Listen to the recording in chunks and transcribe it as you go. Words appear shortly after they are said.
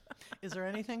Is there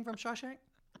anything from Shawshank?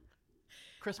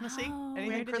 Christmassy? Oh. Anything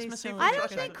Where do they Christmassy from I celebrate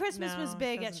don't Shawshank? think Christmas was No,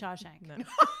 big at doesn't- Shawshank. No.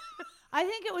 I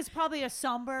think it was probably a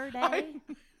somber day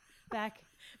back.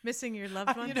 Missing your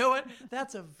loved ones. You know what?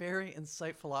 That's a very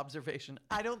insightful observation.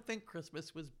 I don't think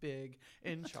Christmas was big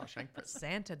in Shawshank Prison.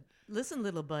 Santa, listen,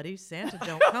 little buddy. Santa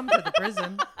don't come to the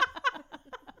prison.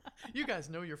 You guys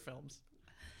know your films.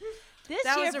 This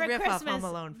That year was a for riff Christmas, off Home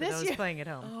Alone for this those year, playing at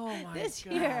home. Oh my This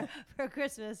God. year for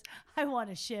Christmas, I want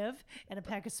a shiv and a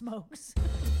pack of smokes.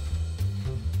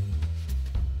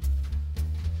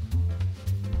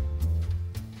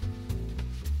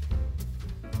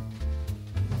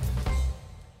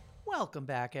 Welcome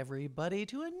back, everybody,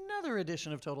 to another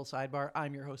edition of Total Sidebar.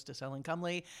 I'm your hostess, Ellen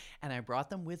Cumley, and I brought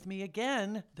them with me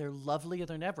again. They're lovelier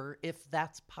than ever, if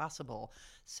that's possible.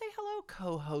 Say hello,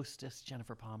 co-hostess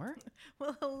Jennifer Palmer,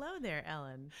 Well, hello there,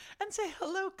 Ellen. and say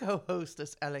hello,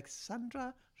 co-hostess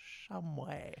Alexandra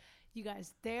Chamouet. You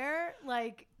guys, they're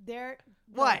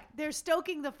What? They're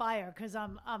stoking the fire because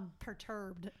I'm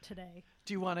perturbed today.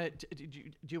 Do you want to do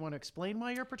you want to explain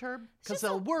why you're perturbed? Because just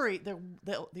they'll worry.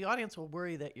 The audience will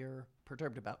worry that you're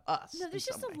perturbed about us. No, in there's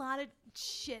just some a way. lot of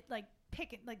shit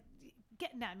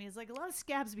getting at me. It's like a lot of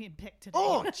scabs being picked today.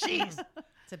 Oh, jeez.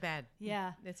 It's a bad.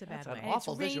 yeah. It's a bad That's an way. And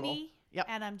awful it's rainy, visual. Yep.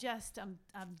 and I'm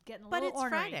getting a But little it's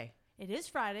ornery. Friday. It is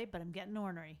Friday, but I'm getting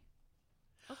ornery.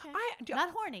 Okay. Not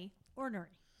horny, ornery.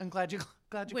 I'm glad you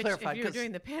Which, clarified. if you're 'cause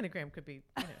doing the panagram, could be. You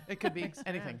know, it could be mixed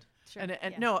anything. around. Sure, And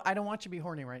yeah. no, I don't want you to be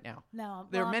horny right now. No,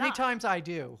 There well, are I'm many not. times I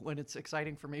do when it's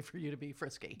exciting for me for you to be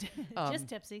frisky. Just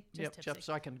tipsy. Just Yep, tipsy.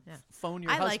 so I can Yeah. phone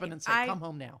your I like husband it. and say, I- "Come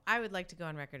home now." I would like to go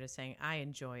on record as saying I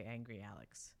enjoy Angry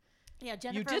Alex. Yeah,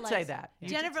 Jennifer. You did likes, say that. You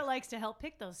did Jennifer likes to help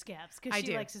pick those scabs because I she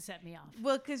do. likes to set me off.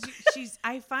 Well, because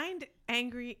I find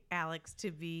Angry Alex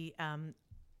to be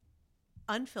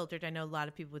unfiltered. I know a lot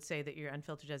of people would say that you're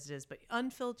unfiltered as it is, but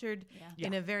unfiltered Yeah.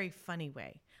 in a very funny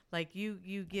way. Like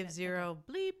you give zero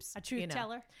bleeps. A truth you know.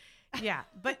 teller. Yeah,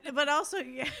 but also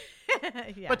yeah.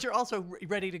 Yeah. But you're also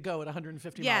ready to go at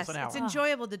 150 yes, miles an hour. it's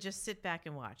enjoyable to just sit back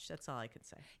and watch. That's all I can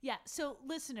say. Yeah. So,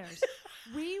 listeners,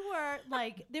 we were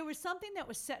like, there was something that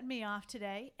was setting me off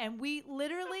today, and we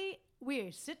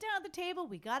sit down at the table,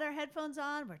 we got our headphones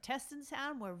on, we're testing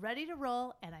sound, we're ready to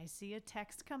roll, and I see a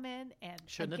text come in, and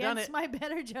Shouldn't have done against it. my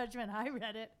better judgment, I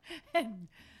read it, and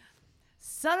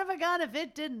son of a gun, if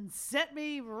it didn't set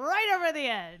me right over the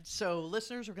edge. So,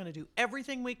 listeners, we're going to do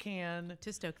everything we can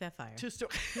To stoke that fire. to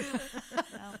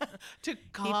Well, to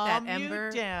that calm ember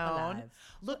you down.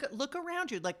 alive. Look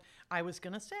around you. Like I was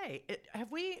gonna say,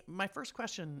 my first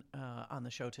question on the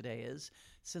show today is: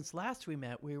 since last we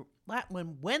met,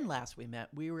 when last we met,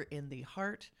 we were in the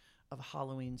heart of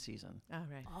Halloween season. All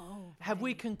right. oh, Have we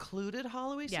right. concluded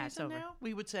Halloween Yeah, it's season over. now?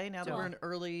 We would say now that over. we're in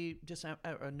early December,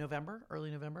 early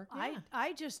November. Yeah.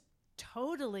 I just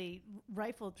totally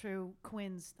rifled through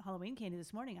Quinn's Halloween candy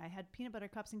this morning. I had peanut butter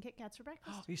cups and Kit Kats for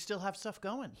breakfast. You still have stuff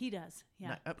going. He does,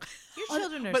 yeah. Your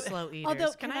children are but- slow eaters.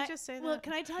 Although, can I just say that? Well,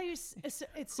 can I tell you, it's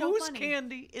so Whose funny.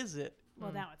 candy is it?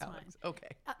 Well, now it's Alex? mine. Okay.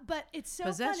 But it's so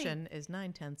Possession is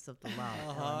 9/10 of the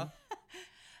law. Ellen.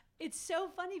 It's so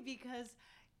funny because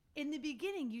in the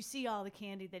beginning, you see all the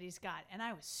candy that he's got. And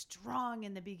I was strong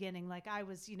in the beginning. Like I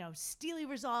was, steely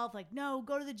resolved. Like, no,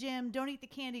 go to the gym. Don't eat the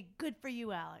candy. Good for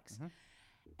you, Alex. Mm-hmm.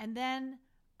 And then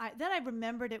I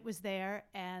remembered it was there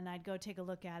and I'd go take a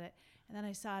look at it. And then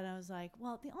I saw it and I was like,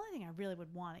 well, the only thing I really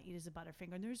would want to eat is a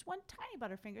Butterfinger. And there's one tiny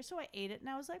Butterfinger. So I ate it and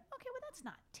I was like, okay, well, that's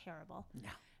not terrible. No.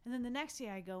 And then the next day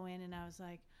I go in and I was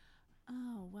like,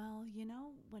 oh, well,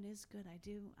 what is good? I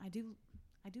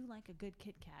do like a good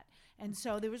Kit Kat. And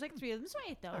so there was like 3 of them, so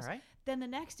I ate those. All right. Then the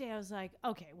next day I was like,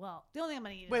 okay, well, the only thing I'm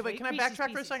going to eat is Wait. Can I Reese's backtrack for a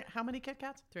Pieces. second? How many Kit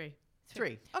Kats? 3.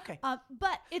 3. Okay.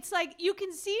 But it's like you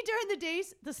can see during the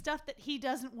days the stuff that he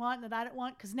doesn't want and that I don't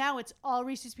want because now it's all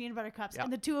Reese's Peanut Butter Cups Yep.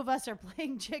 and the two of us are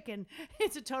playing chicken.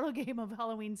 It's a total game of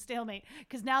Halloween stalemate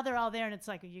because now they're all there and it's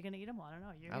like, are you going to eat them? Well, I don't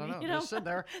know. You're I don't gonna know. eat They're them? sitting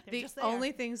there. They're The just there.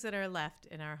 only things that are left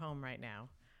in our home right now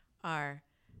are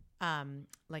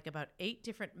like about 8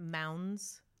 different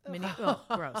mounds.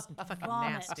 Gross, fucking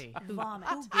Vomit. nasty. Vomit.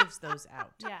 Who gives those out?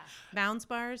 Yeah. Mounds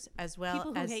bars as well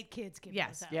People who as hate kids give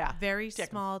yes, those out. Yeah. very Stick 'em.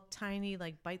 small, tiny,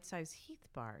 like bite-sized Heath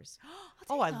bars,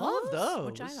 Oh, I love those.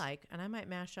 which I like, and I might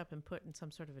mash up and put in some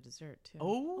sort of a dessert too.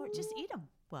 Oh, Or just eat them.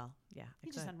 well, yeah. I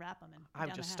You just could. unwrap them and I would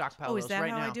down the just hatch. stockpile Oh, is those that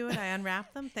right how now. I do it? I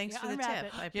unwrap them. Thanks Yeah, for the unwrap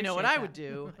tip. it. I You know what I would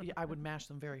appreciate do? I would mash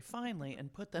them very finely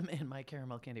and put them in my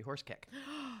caramel candy horse cake.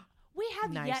 We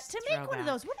have Nice yet to make one of throwback.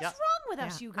 those. What is Yep. wrong with that.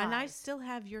 us, Yeah. you guys? And I still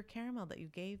have your caramel that you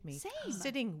gave me, Same.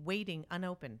 sitting, waiting,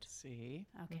 unopened. See,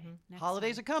 Okay. next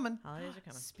holidays time. are coming. Holidays are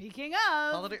coming. Speaking of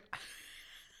Holiday.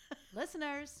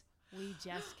 listeners, we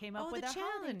just came up Oh, with the our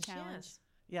holiday challenge, challenge. yes.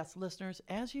 Yes, listeners,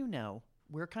 as you know,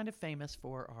 we're kind of famous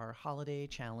for our holiday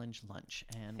challenge lunch.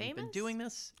 And we've been Famous? doing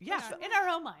this. Yes. In our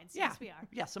own minds. Yeah. Yes, we are.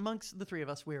 Yes, amongst the three of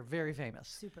us, we're very famous.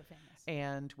 Super famous.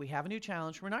 And we have a new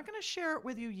challenge. We're not going to share it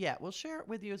with you yet. We'll share it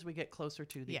with you as we get closer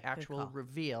to the Yeah, good actual call.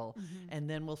 reveal. And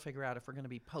then we'll figure out if we're going to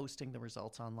be posting the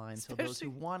results online. So those who Especially-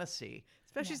 want to see.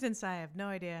 Especially since I have no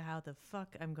idea how the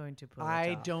fuck I'm going to pull it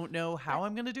I off. don't know how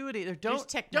I'm going to do it either. There's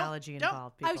technology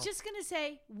involved, people. I was just going to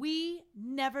say, we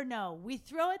never know. We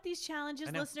throw at these challenges,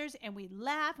 I know. listeners, and we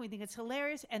laugh, and we think it's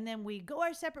hilarious, and then we go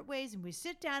our separate ways, and we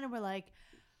sit down, and we're like,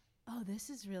 oh, this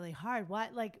is really hard.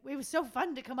 What? Like, it was so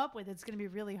fun to come up with. It's going to be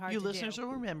really hard You to listeners do.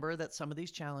 will remember that some of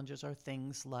these challenges are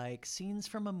things like scenes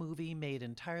from a movie made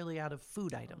entirely out of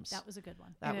food items. That was a good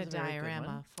one. That in was a very good diorama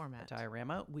one. format. A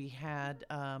diorama. We had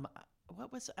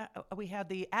we had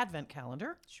the advent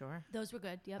calendar. Sure. Those were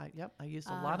good. Yep. I used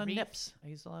a lot of wreath. nips. I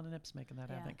used a lot of nips making that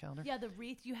Yeah. advent calendar. Yeah, the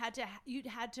wreath. You had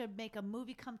to make a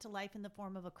movie come to life in the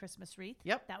form of a Christmas wreath.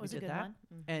 Yep, That we was a did good that. one.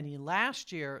 And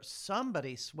last year,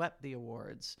 somebody swept the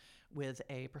awards with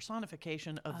a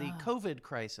personification of the COVID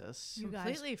crisis. You guys,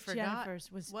 Completely forgot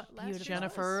Jennifer's was what last beautiful.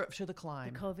 Jennifer to the The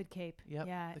climb. COVID cape. Yep,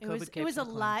 Yeah. the It was COVID cape it was to a the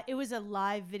climb. live it was a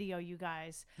live video, you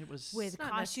guys, It was with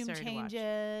not costume necessary to watch.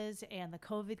 changes and the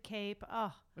COVID cape.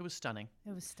 Oh, it was stunning.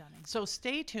 it was stunning. So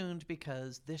stay tuned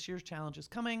because this year's challenge is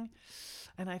coming,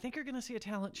 and I think you're going to see a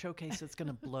talent showcase that's going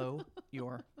to blow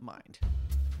your mind.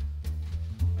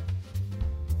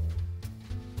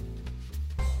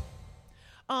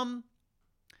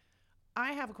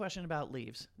 I have a question about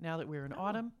leaves. Now that we're in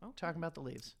autumn, talking about the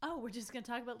leaves. Oh, we're just going to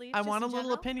talk about leaves. I just want a in little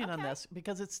general? opinion on Okay. this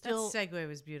because it's That still. segue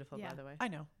was beautiful, Yeah. by the way. I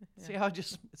know. See how I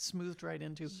just smoothed right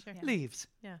into Sure. Yeah. leaves.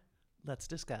 Yeah. Let's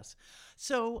discuss.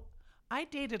 So, I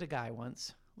dated a guy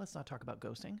once. Let's not talk about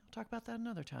ghosting. I'll talk about that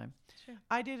another time. Sure.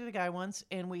 I dated a guy once,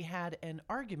 and we had an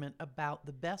argument about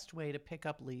the best way to pick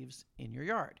up leaves in your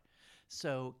yard.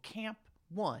 So, camp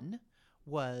one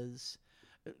was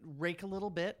rake a little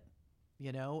bit,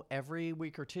 every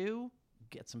week or two,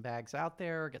 get some bags out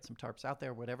there, get some tarps out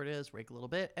there, whatever it is, rake a little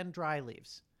bit, and dry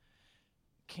leaves.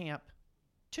 Camp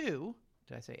two,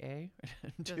 did I say A?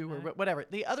 Two or matter. whatever.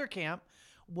 The other camp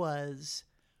was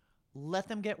let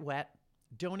them get wet.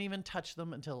 Don't even touch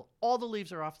them until all the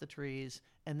leaves are off the trees,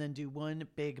 and then do one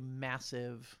big,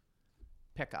 massive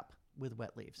pickup with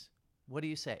wet leaves. What do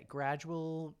you say?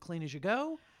 Gradual, clean as you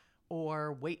go,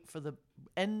 or wait for the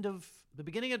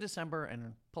beginning of December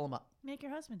and pull them up? Make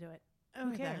your husband do it. Who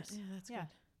Who cares? Yeah, that's Yeah. good.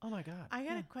 Oh my God! I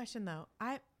got a question though.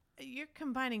 You're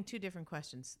combining two different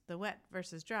questions: the wet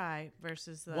versus dry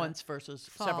versus the Once versus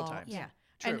fall. several times. Yeah.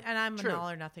 True. And I'm True. an all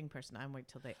or nothing person. I wait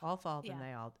till they all fall, then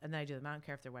Yeah. and then I do them. I don't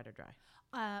care if they're wet or dry.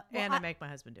 Well, And I make my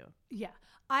husband do it. yeah.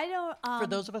 I don't. For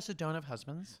those of us who don't have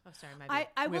husbands, Oh, sorry, my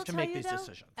I We will have to tell make you these though,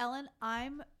 decisions. Ellen,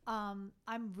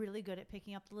 I'm really good at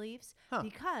picking up the leaves Huh.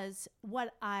 because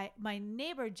my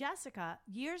neighbor Jessica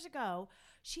years ago,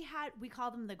 we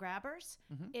call them the grabbers.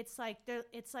 Mm-hmm. It's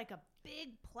like a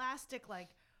big plastic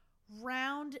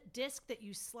round disc that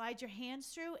you slide your hands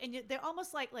through, and they're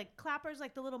almost like clappers,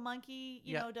 like the little monkey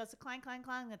Yeah. does the clang clang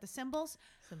clang at the cymbals.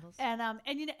 symbols.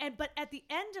 But at the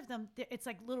end of them, it's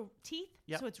like little teeth.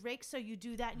 Yep. So it's rakes. So you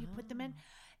do that and you put them in.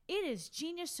 It is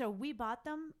genius. So we bought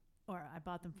them, or I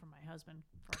bought them for my husband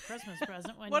for a Christmas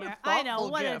present one What a year. I know,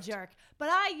 thoughtful what gift. a jerk. But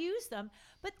I use them.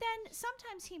 But then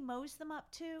sometimes he mows them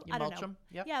up too. You I don't mulch know. 'em?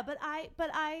 Yep. Yeah, but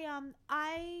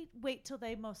I wait till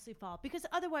they mostly fall because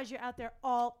otherwise you're out there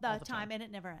all the the time time. and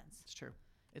it never ends. it's true.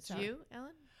 It's So- true. You,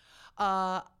 Ellen?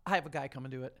 I have a guy come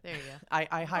and do it. There you go.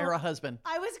 I hire a husband.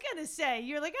 I was gonna say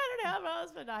you're like I don't have a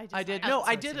husband. I did. No,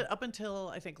 I did outsourcing. it up until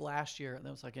I think last year, and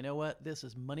I was like, you know what? This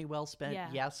is money well spent. Yeah.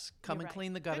 Yes, come You're and right.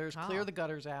 clean the gutters, call. clear the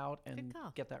gutters out, and call.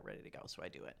 get that ready to go. So I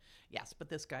do it. Yes, but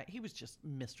this guy, he was just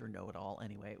Mr. Know-It-All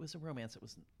anyway. It was a romance that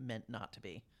was meant not to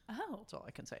be. Oh. That's all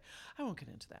I can say. I won't get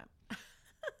into that.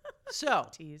 So,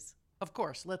 Tease. of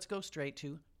course, let's go straight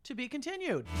to be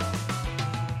continued.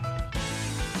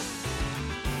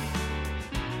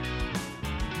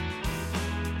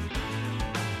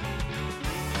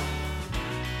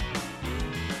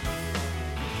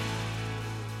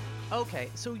 Okay,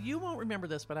 so you won't remember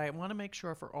this, but I want to make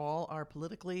sure for all our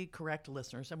politically correct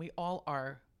listeners, and we all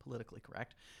are politically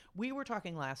correct, we were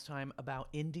talking last time about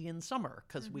Indian summer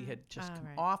because we had just come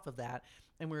right. off of that,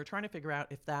 and we were trying to figure out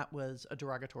if that was a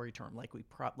derogatory term, like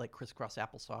like crisscross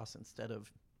applesauce instead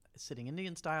of sitting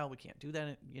Indian style. We can't do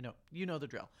that, you know the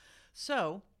drill.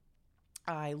 So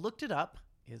I looked it up.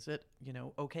 Is it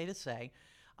okay to say?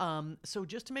 So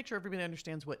just to make sure everybody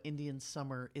understands what Indian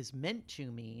summer is meant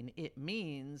to mean, it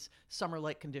means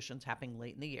summer-like conditions happening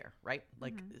late in the year, right?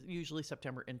 Like usually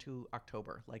September into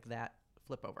October, like that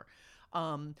flip over.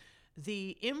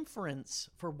 The inference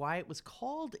for why it was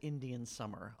called Indian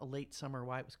summer, a late summer,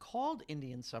 why it was called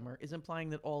Indian summer, is implying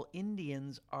that all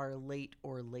Indians are late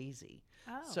or lazy.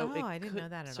 Oh. I didn't know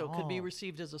that at So it could be all.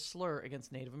 received as a slur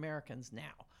against Native Americans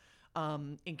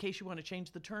now. In case you want to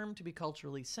change the term to be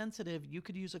culturally sensitive, you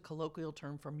could use a colloquial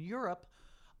term from Europe.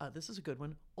 This is a good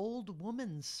one. Old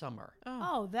woman's summer.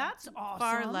 Oh, that's awesome.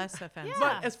 Far less offensive.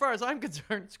 Yeah. But as far as I'm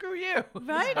concerned, screw you.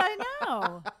 Right, I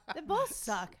know. They both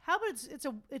suck. How about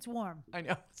it's warm? I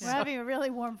know. We're having a really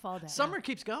warm fall day. Summer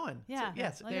keeps going. Yeah. So,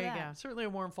 yes. Look at there you that. go. Certainly a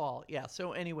warm fall. Yeah.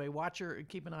 So anyway,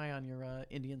 keep an eye on your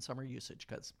Indian summer usage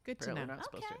because Good to apparently know. we're not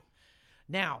supposed to. Okay.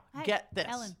 Now, Hey, get this.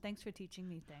 Ellen, thanks for teaching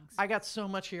me things. I got so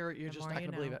much here. You're The just more not you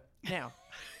going to believe know. it. Now,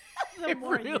 the it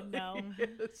more you really know.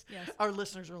 is. Yes. Our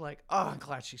listeners are like, "Oh, I'm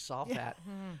glad she solved that."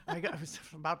 It was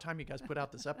about time you guys put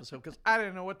out this episode because I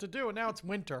didn't know what to do, and now it's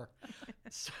winter.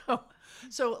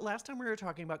 So last time we were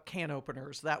talking about can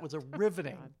openers. That was a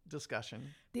riveting discussion.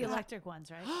 The electric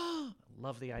ones, right?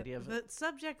 Love the idea of The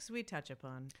subjects we touch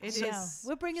upon. It I know. is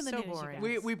We're bringing the so news, you boring.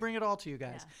 guys. We bring it all to you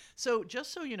guys. Yeah. So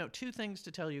just so you know, two things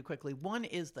to tell you quickly. One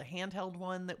is the handheld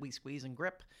one that we squeeze and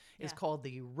grip is Yeah. called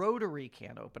the rotary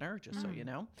can opener, just so you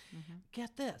know.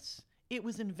 Get this. It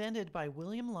was invented by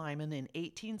William Lyman in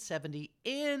 1870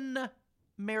 in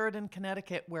Meriden,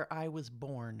 Connecticut, where I was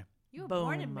born. You were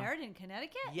born in Boom. Meriden,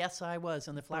 Connecticut? Yes, I was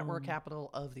in the flatware Boom. capital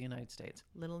of the United States.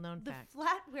 Little known The fact.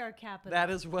 flatware capital. That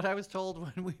is what I was told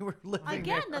when we were living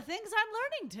Again, there. the things I'm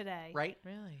learning today. Right?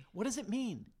 Really? What does it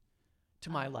mean to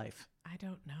my life I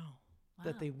don't know.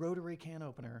 that Wow. the rotary can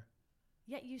opener?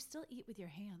 Yet you still eat with your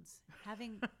hands,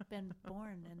 having been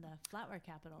born in the flatware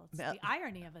capital. It's That- the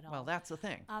irony of it all. Well, that's the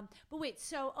thing. But wait,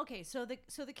 so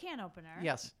the can opener.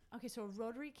 Yes. Okay, so a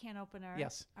rotary can opener.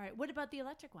 Yes. All right. What about the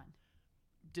electric one?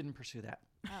 Didn't pursue that.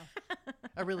 Oh,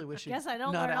 I really wish you Guess I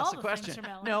don't not learn ask all the the things question.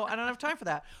 from Ellen. No, I don't have time for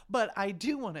that. But I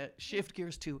do want to shift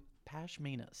gears to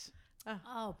pashminas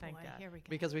oh boy, Thank God. here we go.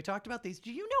 because we talked about these.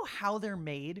 Do you know how they're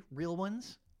made? Real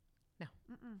ones? No.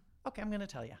 Okay, I'm going to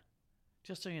tell you,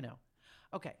 just so you know.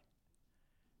 Okay,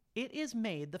 it is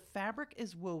made. The fabric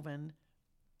is woven,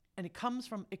 and it comes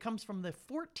from the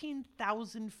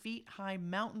 14,000 feet high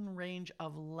mountain range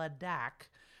of Ladakh,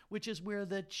 which is where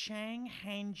the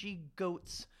Changhangi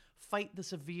goats fight the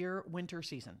severe winter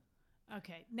season.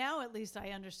 Okay, now at least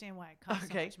I understand why it costs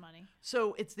Okay. so much money.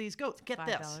 So it's these goats. Get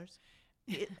this.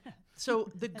 $5.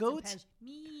 So the That's a goats,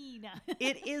 pashmina.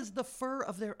 it is the fur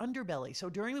of their underbelly. So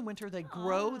during the winter, they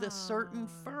grow this certain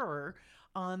fur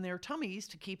on their tummies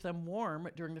to keep them warm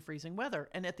during the freezing weather.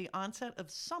 And at the onset of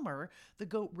summer, the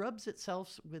goat rubs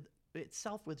itself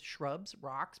with shrubs,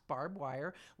 rocks, barbed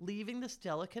wire, leaving this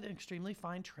delicate and extremely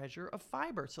fine treasure of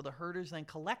fiber. So the herders then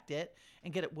collect it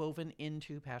and get it woven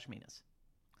into pashminas.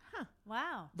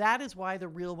 Wow. That is why the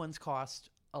real ones cost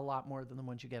a lot more than the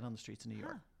ones you get on the streets of New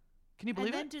York. Can you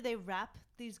believe And then it? do they wrap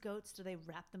these goats? Do they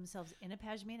wrap themselves in a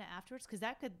pashmina afterwards? Because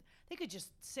they could just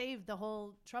save the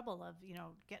whole trouble of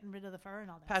getting rid of the fur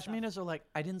and all that. stuff. Pashminas are like,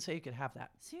 I didn't say you could have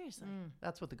that. Seriously.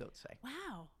 That's what the goats say.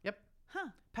 Wow. Yep. Huh.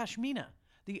 Pashmina,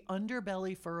 the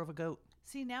underbelly fur of a goat.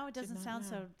 See, now it doesn't not sound know.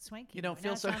 so swanky. You don't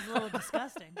anymore. feel Now so- it sounds a little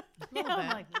disgusting. Yeah, I'm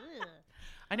bit. like, ugh.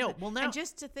 I know. Well, now And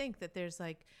just to think that there's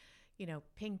like,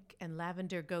 pink and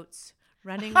lavender goats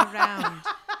running around.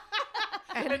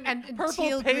 and purple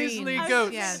teal paisley green. I was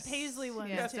goats. thinking Yes. the paisley ones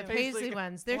Yes, too. the Paisley paisley go-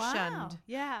 ones. They're Wow. shunned.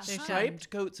 Yeah. They're Huh. striped shunned.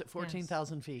 goats at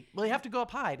 14,000 feet. Well, you have to go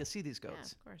up high to see these Yeah,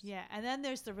 goats. of course. Yeah, and then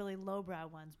there's the really lowbrow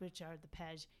ones, which are the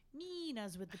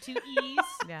pashminas with the two E's.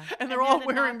 Yeah. And they're And all they're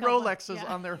the wearing knockoff one. Rolexes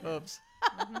Yeah. on their hooves.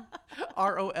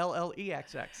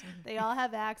 ROLLEXX. They all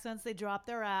have accents. They drop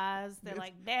their eyes. They're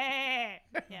like, "Bah."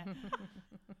 Yeah.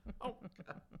 Oh,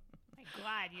 My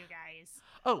God, you guys.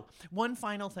 Oh, one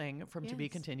final thing from To Be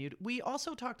Yes. Continued. We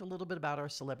also talked a little bit about our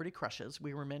celebrity crushes.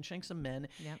 We were mentioning some men,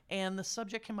 Yep. and the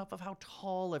subject came up of how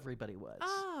tall everybody was.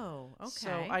 Oh, okay.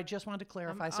 So I just wanted to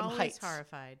clarify I'm some always heights.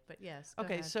 horrified, but yes. go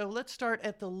Okay, ahead. so let's start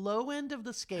at the low end of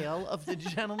the scale of the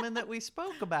gentlemen that we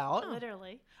spoke about.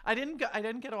 Literally. I didn't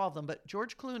get all of them, but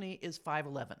George Clooney is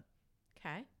 5'11".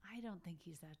 Okay. I don't think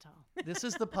he's that tall. This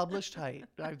is the published height.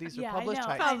 These are Yeah, published I know.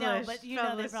 heights. I know, Published. but they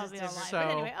Published probably is don't lie. different. So-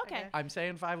 But anyway, okay. I'm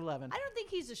saying 5'11". I don't think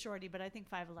he's a shorty, but I think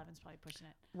 5'11 is probably pushing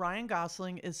it. Ryan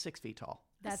Gosling is 6 feet tall.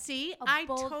 That's See, a I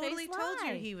bold-faced totally told you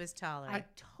lie. he was taller. I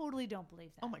totally don't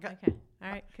believe that. Oh my God. Okay. All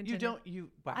right. Continue.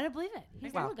 Wow. I don't believe it.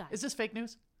 He's a Wow. real guy. Is this fake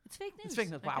news? It's fake news. It's fake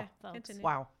news. Wow. Okay, folks. continue.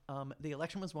 Wow. The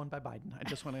election was won by Biden. I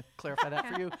just want to clarify that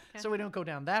for you so we don't go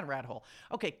down that rat hole.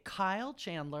 Okay, Kyle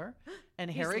Chandler and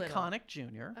He's Harry little. Connick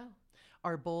Jr. Oh.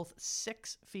 are both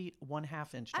 6 feet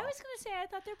 1/2 inch tall. I was going to say, I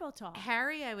thought they're both tall.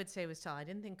 Harry, I would say, was tall. I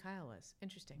didn't think Kyle was.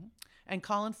 Interesting. And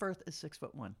Colin Firth is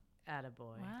 6'1".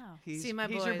 Attaboy. Wow. He's, See, my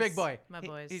he's your big boys. boy. My He-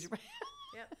 boys. he's-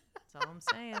 Yep. That's all I'm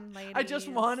saying, ladies. I just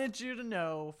wanted you to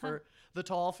know for the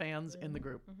tall fans in the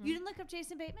group. You didn't look up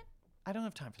Jason Bateman? I don't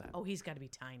have time for that. Oh, he's got to be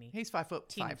tiny. He's 5'5".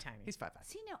 Teeny tiny. He's 5'5".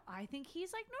 See, no, I think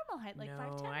he's like normal height, like No,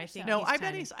 5'10" or I so. think No, he's I bet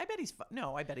tiny. he's. I bet he's.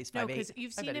 No, I bet he's 5'8". No, because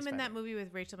you've I seen bet him he's in that 5'8". movie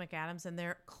with Rachel McAdams, and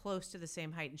they're close to the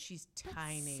same height, and she's But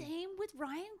tiny. Same with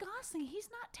Ryan Gosling. He's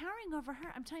not towering over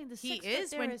her. I'm telling you, the He 6 foot is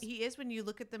there when is- he is when you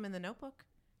look at them in The Notebook.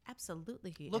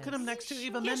 Absolutely, he Look is. at him next to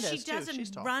Eva Yes, Mendes she does, too. She's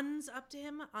and tall. runs up to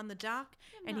him on the dock,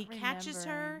 I'm and he not catches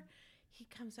her. remembering. He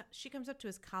comes up. She comes up to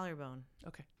his collarbone.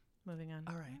 Okay. Moving on.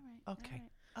 All right. All right, Okay.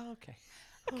 Okay.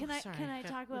 Oh, Can I sorry.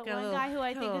 talk Got about a one little- guy who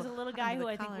I got think is a little under guy the who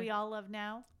I think collar. we all love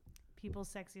now?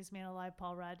 People's sexiest man alive,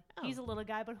 Paul Rudd. Oh. He's a little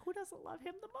guy, but who doesn't love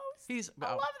him the most? He's.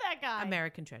 I oh, love that guy.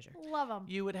 American Treasure. Love him.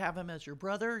 You would have him as your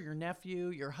brother, your nephew,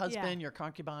 your husband, your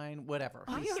concubine, whatever.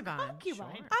 Oh, He's- your Concubine,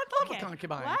 concubine. sure. I'd love Okay. a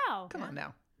concubine. Wow. Come on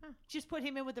now. Just put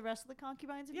him in with the rest of the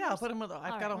concubines of Yeah, I'll yours? put him with.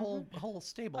 I've All got a right. whole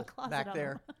stable closet back of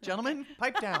there. 'em. Gentlemen,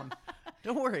 pipe down.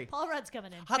 Don't worry. Paul Rudd's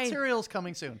coming in. Hot Hey. cereal's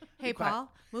coming soon. Hey, Be quiet.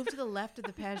 Paul, move to the left of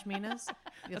the Pashminas.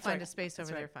 You'll That's find right. a space That's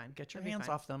over there. right. Fine. Get your That'd be hands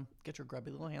fine. off them. Get your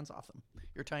grubby little hands off them.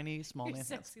 Your tiny, small Your man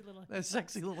sexy little. hands.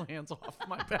 Sexy little hands off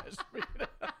my pashmina.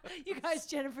 You guys,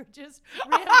 Jennifer just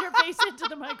rammed your face into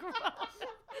the microphone.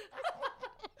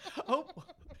 Oh,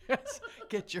 yes.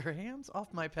 Get your hands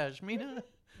off my pashmina,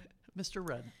 Mr.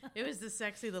 Red. It was the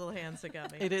sexy little hands that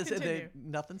got me. It is Continue.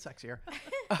 nothing sexier.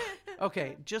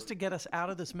 Okay, just to get us out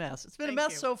of this mess. It's been Thank a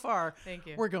mess you. so far. Thank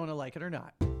you. We're going to like it or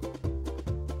not.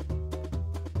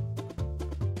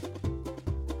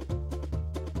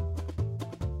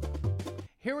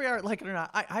 Here we are, like it or not.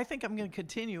 I think I'm going to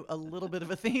continue a little bit of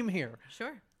a theme here.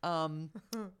 Sure.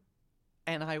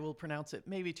 And I will pronounce it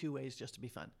maybe two ways just to be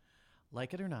fun.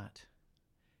 Like it or not,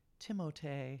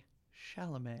 Timothée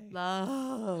Chalamet.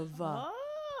 Love.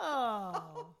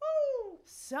 Oh.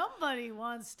 Somebody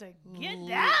wants to get L-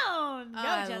 down. Go,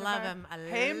 I Jennifer. love him.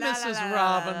 Hey, La, la, Mrs. la, la,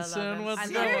 Robinson, love him. what's I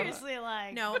love going on? him. Seriously,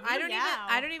 like No, I don't meow. even.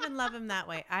 I don't even love him that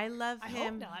way. I love I hope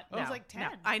him. not. I was like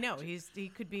 10. I know he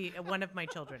could be one of my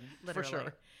children. Literally.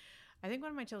 sure. I think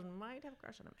one of my children might have a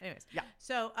crush on him. Anyways. Yeah.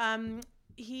 So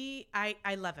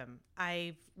I love him.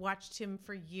 I've watched him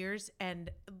for years, and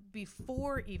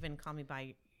before even Call Me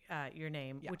by Your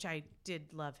Name, Yeah. which I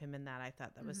did love him in that. I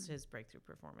thought that was his breakthrough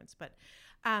performance. But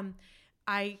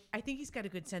I think he's got a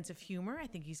good sense of humor. I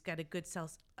think he's got a good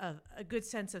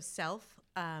sense of self.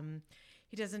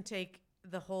 He doesn't take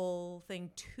the whole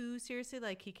thing too seriously.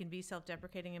 Like, he can be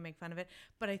self-deprecating and make fun of it.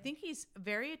 But I think he's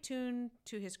very attuned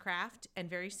to his craft and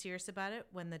very serious about it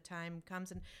when the time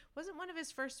comes. And wasn't one of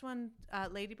his first one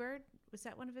Lady Bird? Was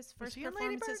that one of his first he in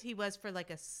Lady performances? Bird? He was for like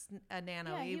a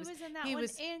nano. Yeah, he was in that he one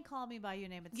was- and Call Me by Your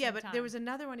Name at the yeah, same but time. there was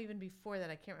another one even before that.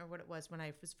 I can't remember what it was when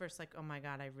I was first like, oh my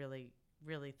God, I really,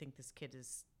 really think this kid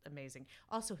is amazing.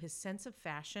 Also, his sense of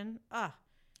fashion.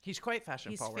 He's quite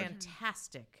fashion He's forward.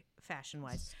 fantastic fashion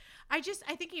wise. I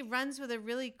think he runs with a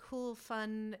really cool,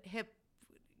 fun, hip,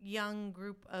 young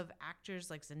group of actors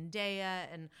like Zendaya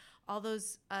and all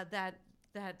those that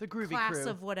The groovy class crew.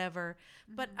 of whatever.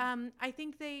 But I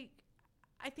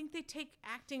think they take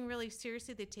acting really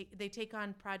seriously. They take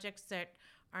on projects that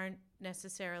aren't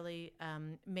necessarily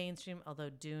mainstream. Although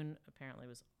Dune apparently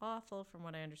was awful, from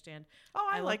what I understand. Oh,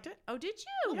 I liked it. Oh, did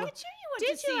you? Yeah. Look at you went Did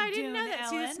to you? see I didn't know Dune, that.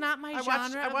 See, Ellen. it's not my I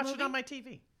genre. watched of it on movie. my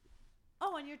TV.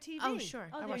 Oh, on your TV. Oh, sure.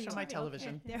 I there watched you it on my go.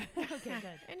 television. Okay, there. Okay,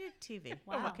 good. And your TV.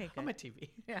 Wow. Okay, good. On my TV.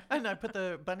 Yeah. And I put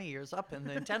the bunny ears up and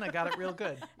the antenna got it real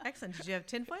good. Excellent. Did you have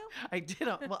tinfoil? I did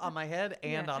on my head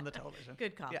and Yeah. on the television.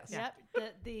 Good call. Yes. Yeah.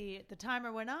 Yep. The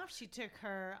timer went off. She took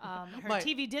her My-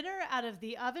 TV dinner out of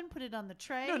the oven, put it on the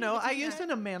tray. No, the I TV used tray.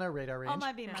 an Amana radar range. Oh,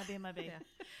 my B. Yeah.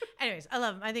 Anyways, I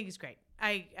love him. I think he's great.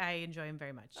 I enjoy him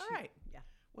very much. All right. Yeah.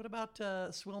 What about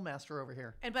Swillmaster over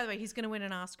here? And by the way, he's going to win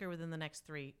an Oscar within the next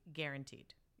 3,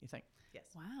 guaranteed. You think? Yes.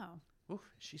 Wow. Oof,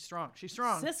 she's strong. She's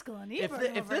strong. Siskel and If, Ebert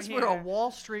if over this here. were a Wall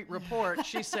Street report,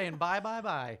 she's saying bye, bye,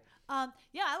 bye.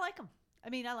 Yeah, I like him. I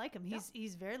mean, I like him.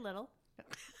 He's very little,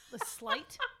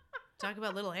 slight. Talk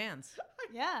about little hands.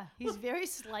 Yeah, he's very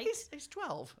slight. He's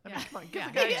 12. I mean, Yeah. come on, give Yeah,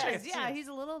 the guy he a is. chance. Yeah, he's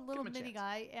a little him a mini chance.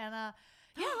 guy, and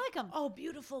yeah, I like him. Oh,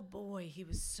 Beautiful Boy. He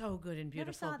was so good in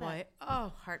Beautiful saw Boy. that.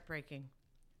 Oh, heartbreaking.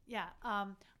 Yeah.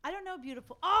 I don't know.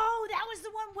 Beautiful. Oh, that was the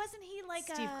one. Wasn't he like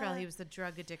Steve Carell, he was the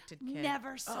drug addicted kid.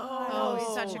 Never saw. Oh, it. he's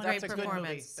such a that's great a good movie.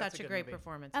 performance. That's Such a a good great movie.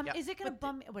 performance. Yeah. Is it going to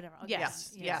bum me? Whatever. Okay.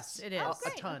 Yes, it is. Oh, a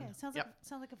great. ton. Okay.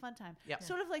 Sounds like a fun time. Yep.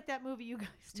 Sort of like that movie you guys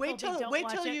Wait told me till don't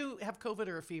watch it. you have COVID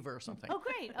or a fever or something. Oh,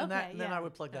 great. Okay. And then yeah. I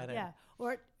would plug that in. Yeah.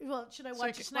 Or well, should I So watch you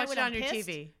it can tonight watch when it I'm on your pissed?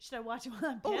 TV. Should I watch it when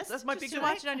I'm Oh, pissed? that might be Just good. You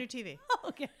watch it on your TV. Oh,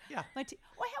 okay. Yeah. My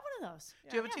oh, I have one of those.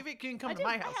 Do you have a TV? You can come I to do.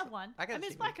 my house. I have one. I got a mean,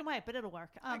 it's TV. black and white, but it'll work.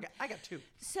 I got two.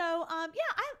 So, I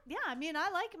mean, I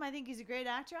like him. I think he's a great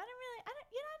actor. I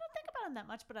don't think about him that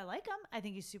much, but I like him. I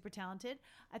think he's super talented.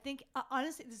 I think,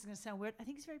 honestly, this is going to sound weird. I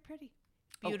think he's very pretty.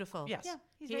 Beautiful. Yes. Yeah,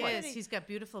 he's He very is. pretty. He's got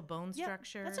beautiful bone Yeah,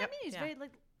 structure. That's what I mean. He's Yeah. very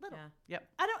like little. Yeah. Yep.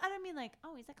 I don't mean like,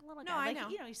 oh, he's like a little No, guy. I Like,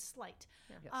 know. he's slight.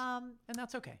 Yes. Um, And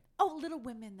that's okay. oh, Little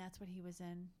Women. That's what he was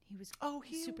in. He was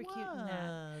super cute in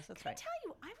that. That's Can I right. tell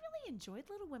you, I really enjoyed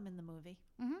Little Women, the movie.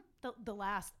 Mm-hmm. The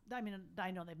last, I mean,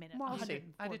 I know they've made it Well, I did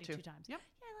 142 too. times. Yep.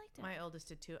 Yeah, I liked it. My oldest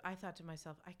did too. I thought to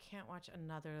myself, I can't watch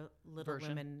another Little Version.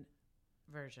 Women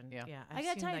version. Yeah. I've I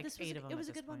gotta seen tell you, like this was 8 of them it was a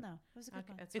at this good one point. though. It was a good Okay,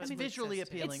 one. that's It's what Luke visually says,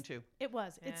 too. appealing too. It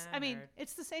was. It's. Yeah, I mean, nerd.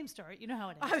 it's the same story. You know how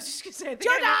it is. I was just gonna say, I think Joe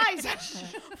I know-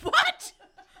 dies. What?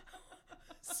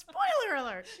 Spoiler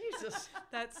alert! Jesus.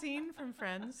 That scene from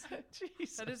Friends.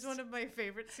 Jesus. That is one of my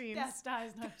favorite scenes. Yes,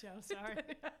 dies, not Joe. Sorry.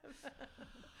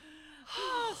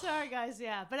 Oh, sorry, guys.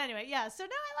 Yeah, but anyway, yeah. So now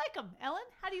I like him. Ellen,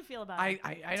 how do you feel about him?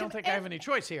 I don't think I have any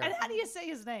choice here. And how do you say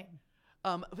his name?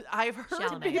 I've heard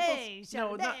Chalamet. people. Hey,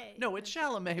 No, it's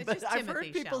Chalamet. It's But just I've heard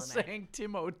Timothy people Chalamet. saying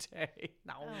Timothée.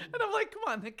 No, Oh. and I'm like, come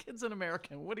on, the kid's an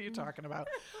American. What are you talking about?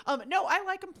 No, I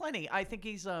like him plenty. I think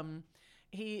he's I'm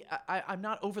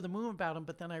not over the moon about him,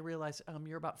 but then I realize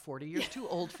you're about 40 years too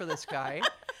old for this guy.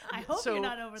 I hope so, you're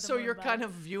not over the So moon you're about kind it.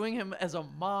 of viewing him as a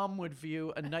mom would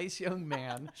view a nice young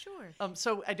man. Sure.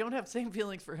 So I don't have the same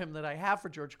feelings for him that I have for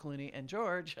George Clooney, and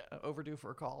George, overdue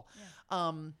for a call.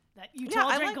 that you Yeah, tall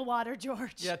I drink like- of water,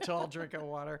 George. Yeah, tall drink of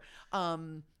water.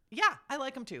 Yeah, I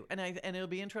like him too, and it'll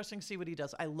be interesting to see what he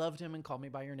does. I loved him in Call Me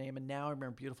by Your Name, and now I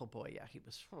remember Beautiful Boy. Yeah, he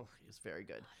was very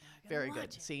good, very good.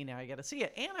 watch it. See, now I got to see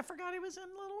it, and I forgot he was in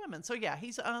Little Women. So yeah,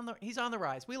 he's on the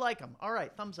rise. We like him. All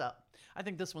right, thumbs up. I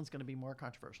think this one's going to be more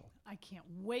controversial. I can't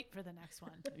wait for the next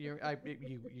one.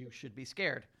 You should be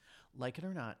scared, like it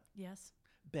or not. Yes.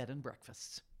 Bed and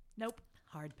breakfasts. Nope.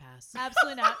 Hard pass.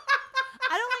 Absolutely not.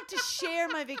 I don't like to share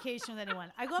my vacation with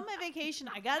anyone. I go on my vacation.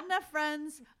 I got enough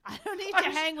friends. I don't need to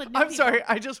hang with new I'm people. sorry.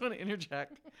 I just want to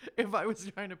interject. If I was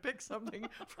trying to pick something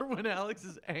for when Alex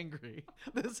is angry,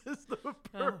 this is the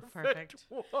perfect, perfect.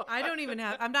 one. I'm not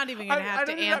even gonna have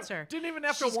to answer. Didn't even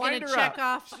have She's to wind gonna her check up.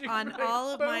 off She on went all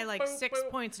of my boom, like boom, 6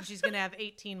 boom. points, and she's gonna have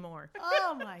 18 more.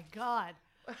 Oh my God.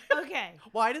 Okay.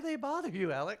 Why do they bother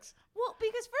you, Alex? Well,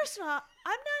 because first of all,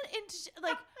 I'm not into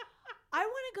like I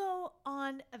want to go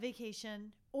on a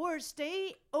vacation or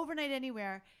stay overnight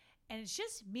anywhere, and it's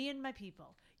just me and my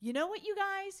people. You know what, you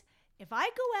guys? If I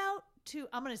go out to,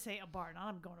 I'm going to say a bar. Not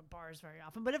I'm going to bars very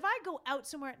often, but if I go out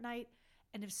somewhere at night,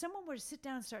 and if someone were to sit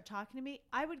down and start talking to me,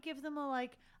 I would give them a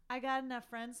like, I got enough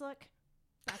friends look,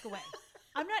 back away.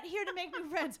 I'm not here to make new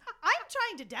friends. I'm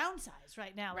trying to downsize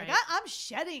right now. Like Right. I'm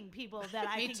shedding people that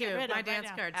I Me can too. get rid of. My right dance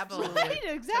now. card's Absolutely. full. Right,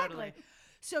 exactly. Totally.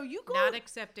 So you go. Not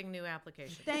accepting new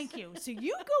applications. Thank you. So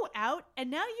you go out,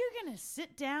 and now you're going to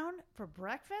sit down for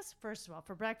breakfast. First of all,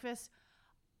 for breakfast,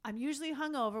 I'm usually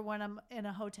hungover when I'm in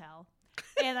a hotel.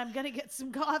 And I'm going to get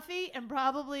some coffee and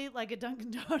probably like a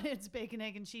Dunkin' Donuts, bacon,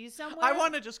 egg, and cheese somewhere. I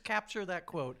want to just capture that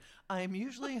quote. I am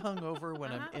usually hungover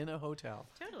when I'm in a hotel.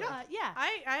 Totally. yeah.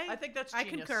 I think that's I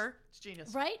genius. concur. It's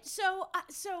genius. Right? So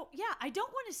yeah, I don't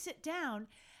want to sit down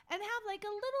and have like a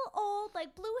little old,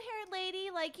 like blue-haired lady,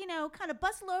 like, you know, kind of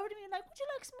bustle over to me and like, would you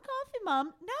like some coffee,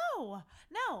 Mom?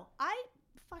 No. I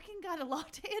fucking got a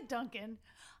latte at Dunkin'.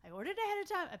 I ordered ahead of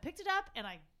time. I picked it up and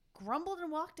I grumbled and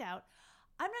walked out.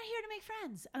 I'm not here to make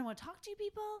friends. I don't want to talk to you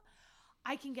people.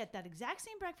 I can get that exact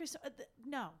same breakfast.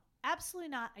 No, absolutely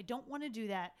not. I don't want to do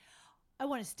that. I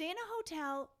want to stay in a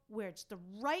hotel where it's the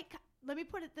right. Let me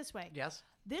put it this way. Yes.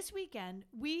 This weekend,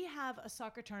 we have a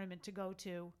soccer tournament to go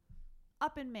to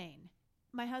up in Maine.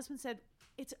 My husband said,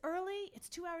 it's early. It's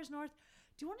 2 hours north.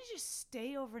 Do you want to just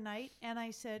stay overnight? And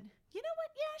I said, you know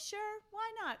what? Yeah, sure.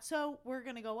 Why not? So we're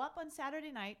going to go up on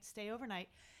Saturday night, stay overnight.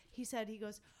 He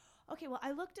goes, okay, well,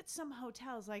 I looked at some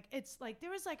hotels. Like, it's like, there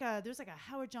was like a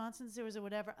Howard Johnson's, there was a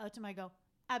whatever. Out to my go,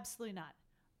 absolutely not.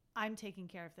 I'm taking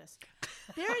care of this.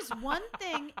 There is one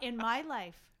thing in my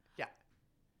life. Yeah.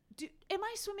 Am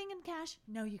I swimming in cash?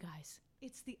 No, you guys.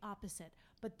 It's the opposite.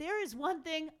 But there is one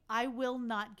thing I will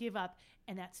not give up,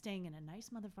 and that's staying in a nice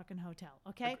motherfucking hotel,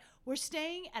 okay? We're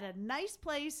staying at a nice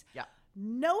place. Yeah.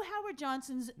 No Howard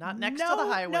Johnson's. Not next to no,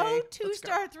 the highway. No Let's go.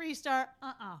 2-star, 3-star.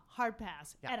 Hard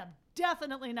pass. Yeah. And I'm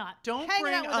definitely not. Don't hanging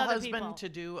bring out with a other husband people. to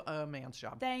do a man's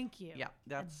job. Thank you. Yeah,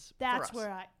 And that's for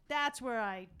us. that's where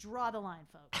I draw the line,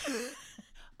 folks.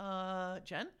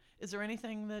 Jen, is there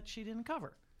anything that she didn't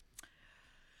cover?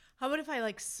 How about if I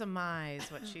like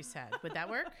surmise what she said? Would that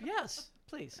work? Yes,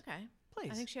 please. Okay.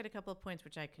 Please. I think she had a couple of points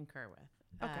which I concur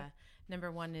with. Okay.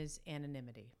 Number one is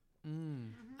anonymity.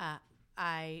 Mm.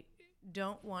 I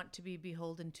don't want to be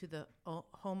beholden to the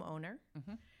homeowner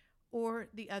Mhm. or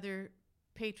the other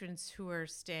patrons who are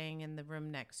staying in the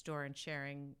room next door and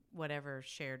sharing whatever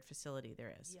shared facility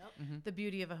there is. Yep. The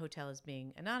beauty of a hotel is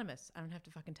being anonymous. I don't have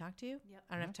to fucking talk to you. Yep.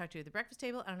 I don't have to talk to you at the breakfast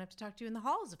table. I don't have to talk to you in the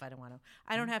halls if I don't want to.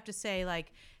 I don't have to say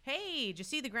like, "Hey, did you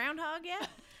see the groundhog yet?"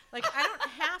 Like I don't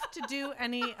have to do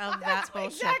any of that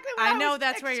bullshit. exactly what I I know was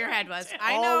that's where your head was. picturing.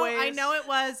 I Always know it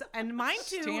was, and mine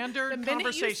too. Standard the minute you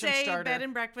conversation say starter. bed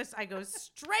and breakfast, I go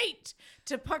straight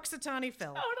to Puxatawny Phil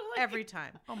Totally. every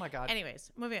time. Oh my God.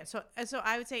 Anyways, moving on. So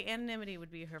I would say anonymity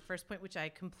would be her first point, which I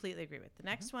completely agree with. The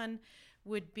next one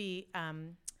would be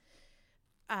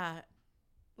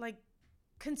like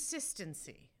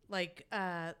consistency. Like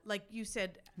you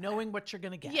said, Knowing what you're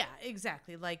going to get. yeah,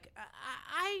 exactly. Like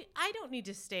I don't need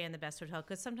to stay in the best hotel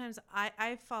because sometimes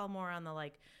I fall more on the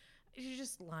like you're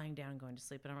just lying down and going to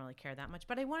sleep. I don't really care that much,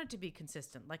 but I want it to be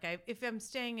consistent. Like if I'm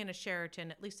staying in a Sheraton,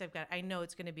 at least I know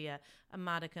it's going to be a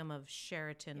modicum of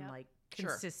Sheraton Yep. like Sure.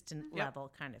 consistent Yep.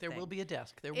 level kind of There thing. will be a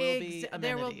desk. There will be amenities.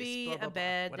 There will be blah, blah, a blah,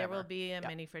 bed. There whatever. will be a Yeah.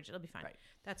 mini fridge. It'll be fine. Right.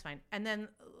 That's fine. And then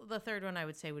the third one I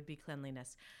would say would be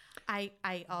cleanliness. I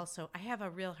have a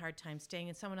real hard time staying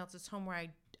in someone else's home where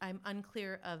I'm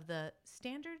unclear of the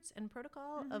standards and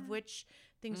protocol of which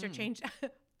things are changed.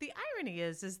 The irony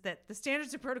is that the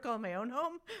standards and protocol in my own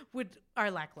home are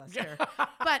lackluster.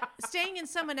 But staying in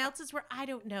someone else's where I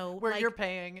don't know Where like, you're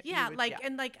paying. you yeah, would- like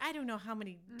and like I don't know how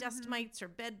many dust mites or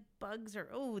bed bugs or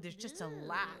there's just a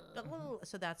lot.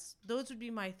 So those would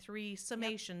be my three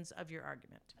summations of your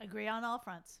argument. Agree on all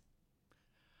fronts.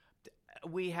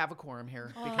 We have a quorum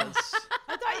here Oh. because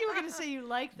I thought you were going to say you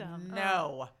like them.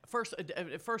 no. First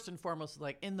and foremost,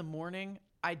 like in the morning,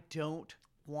 I don't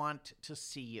want to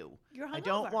see you. You're I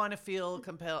don't hungover. want to feel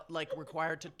compelled, like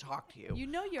required to talk to you. You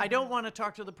know you're I don't hungover. want to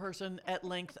talk to the person at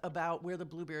length about where the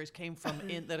blueberries came from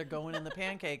that are going in the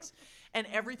pancakes. And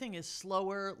everything is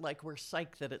slower, like we're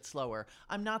psyched that it's slower.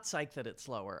 I'm not psyched that it's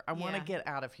slower. I want to Yeah. get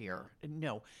out of here.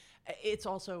 No. It's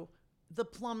also the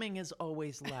plumbing is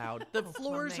always loud. The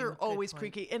floors plumbing, are good always point.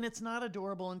 creaky, and it's not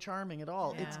adorable and charming at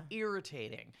all. It's Yeah.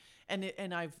 irritating.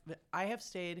 And I have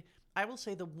stayed. I will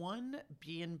say the one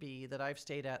B&B that I've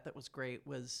stayed at that was great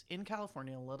was in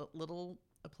California,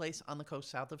 a place on the coast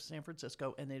south of San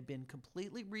Francisco, and they'd been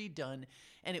completely redone,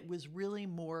 and it was really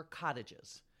more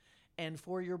cottages. And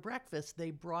for your breakfast,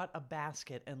 they brought a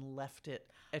basket and left it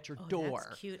at your door.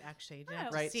 That's cute, actually. You didn't have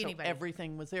to Right, see so anybody.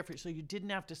 everything was there for you, so you didn't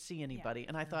have to see anybody.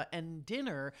 And I thought, and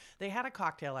dinner, they had a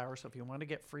cocktail hour, so if you wanted to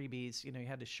get freebies, you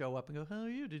had to show up and go, "How are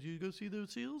you? Did you go see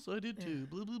those seals? I did too."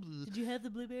 Blah blah blah. Did you have the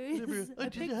blueberries?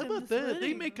 How about that?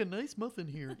 They make a nice muffin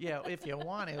here. Yeah, if you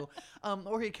want to,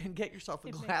 or you can get yourself a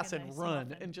They make a glass and nice run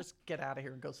muffin. and just get out of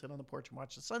here and go sit on the porch and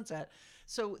watch the sunset.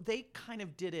 So they kind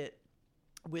of did it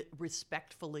with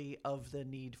respectfully of the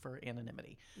need for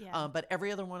anonymity. Yeah. But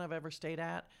every other one I've ever stayed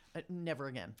at, never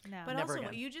again. No. But Never also, again.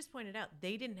 what you just pointed out,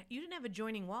 you didn't have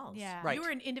adjoining walls. Yeah. Right. You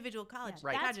were an individual college. Yeah,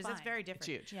 Right. that's Cottages, that's fine. very It's different.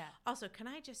 huge. Yeah. Also, can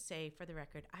I just say for the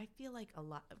record, I feel like a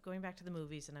lot going back to the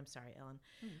movies, and I'm sorry, Ellen,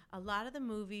 Hmm. a lot of the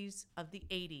movies of the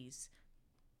 80s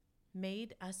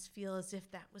made us feel as if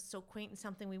that was so quaint and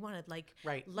something we wanted, like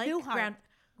Right. Newhart.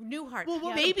 Newhart, Well,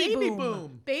 what baby, about Baby boom.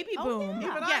 Boom? Baby Oh, boom. yeah.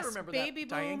 Even I yes, remember that. Baby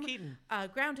Diane Boom, Keaton.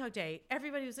 Groundhog Day.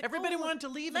 Everybody was like, Everybody oh, wanted to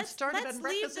leave and let's, start a bed let's and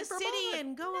leave breakfast the in city Vermont.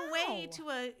 and go away No. to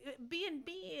a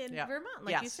B&B in Yeah. Vermont,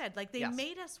 like you Yes. said. Like they Yes.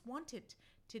 made us want it.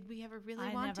 Did we ever really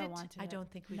I want never it? wanted I it. don't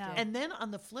think we No. did. And then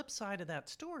on the flip side of that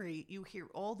story, you hear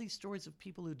all these stories of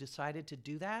people who decided to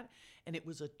do that, and it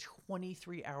was a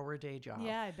 23-hour day job.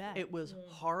 Yeah, I bet. It was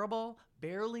horrible,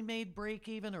 barely made break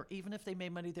even, or even if they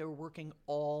made money, they were working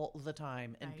all the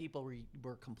time, and Right. people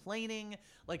were complaining.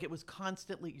 Like it was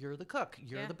constantly, you're the cook,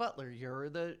 you're Yeah. the butler, you're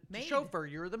the Maid. chauffeur,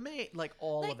 you're the maid, like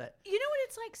all Like, of it. You know what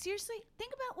it's like? Seriously,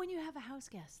 think about when you have a house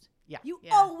guest. Yeah. You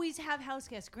Yeah. always have house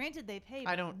guests. Granted, they pay, I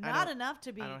but don't- not enough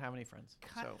to be I don't have any friends,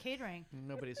 so catering.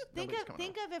 nobody's Think coming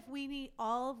of over. if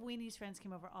all of Weenie's friends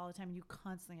came over all the time. You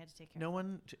constantly had to take care. No of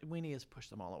one, Weenie has pushed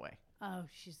them all away. them. Oh,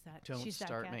 she's that. Don't she's that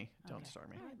start cat. me. Don't Okay. start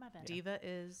me. All right, my bad. Diva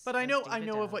is. But I as know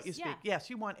Diva of what you does. speak. Yeah. Yes,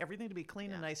 you want everything to be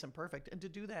clean and Yeah. nice and perfect, and to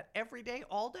do that every day,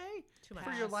 all day Too for much.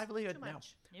 your Yes. livelihood. Too No.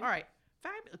 much. Yep. All right.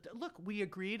 Look, we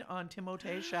agreed on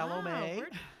Timothée Wow, Chalamet. we're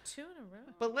 2 in a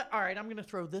row. But all right, I'm going to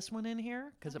throw this one in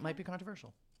here because it might be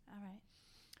controversial. All right.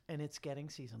 And it's getting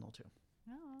seasonal too.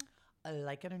 Oh. I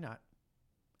like it or not.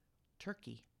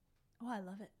 Turkey. Oh, I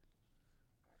love it.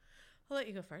 I'll let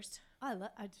you go first. I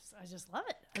just love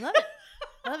it. I love it.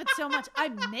 I love it so much. I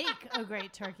make a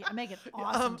great turkey. I make an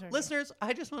awesome turkey. Listeners,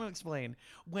 I just want to explain.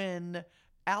 When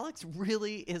Alex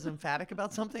really is emphatic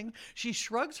about something, she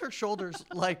shrugs her shoulders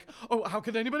like, oh, how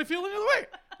could anybody feel any other way?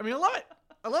 I mean, I love it.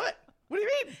 I love it. What do you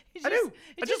mean? I do.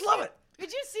 I just love it.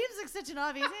 It just seems like such an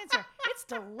obvious answer. It's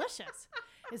delicious.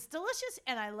 It's delicious,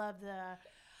 and I love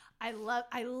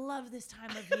this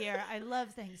time of year. I love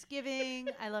Thanksgiving.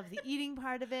 I love the eating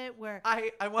part of it. Where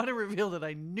I want to reveal that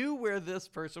I knew where this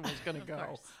person was going to go.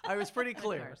 course. I was pretty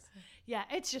clear. course. yeah,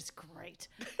 it's just great.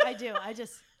 I do.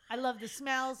 I love the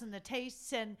smells and the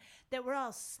tastes, and that we're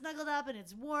all snuggled up and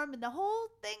it's warm, and the whole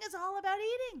thing is all about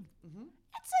eating. Mm-hmm.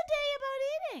 It's a day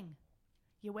about eating.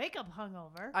 You wake up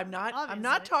hungover. I'm not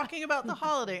obviously. talking about the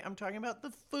holiday. I'm talking about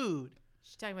the food.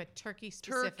 She's talking about turkey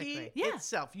specifically. Turkey Yeah.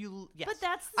 itself. Yes. But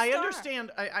that's the I star.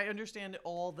 understand. I understand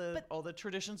all the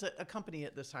traditions that accompany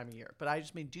it this time of year. But I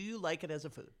just mean, do you like it as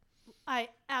a food? I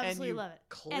absolutely and you love it.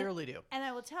 Clearly do. And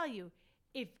I will tell you,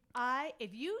 if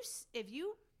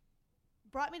you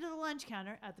brought me to the lunch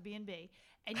counter at the B&B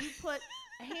and you put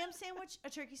a ham sandwich, a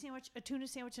turkey sandwich, a tuna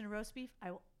sandwich, and a roast beef, I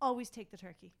will always take the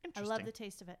turkey. I love Interesting. the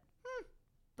taste of it.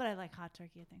 But I like hot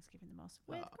turkey at Thanksgiving the most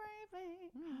with Well.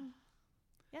 gravy.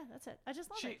 Yeah, that's it. I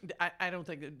just love it. I don't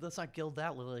think let's not gild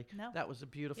that lily. No. That was a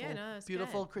beautiful, Yeah, no, that's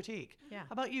beautiful good. critique. Yeah.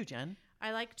 How about you, Jen?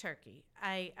 I like turkey.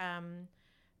 I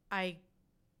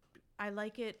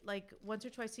like it like once or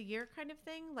twice a year kind of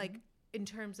thing, like in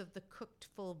terms of the cooked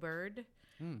full bird,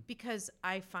 because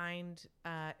I find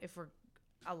if we're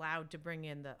allowed to bring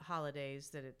in the holidays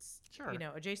that it's Sure.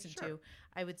 adjacent Sure. to,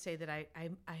 I would say that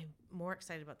I'm more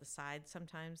excited about the sides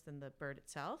sometimes than the bird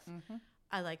itself. Mm-hmm.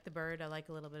 I like the bird. I like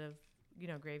a little bit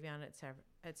of gravy on it,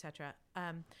 etc.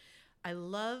 I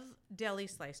love deli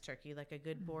sliced turkey, like a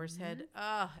good boar's head.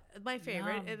 My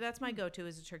favorite. Yum. That's my go-to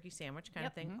is a turkey sandwich kind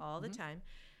of thing all the time.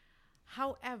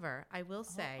 However, I will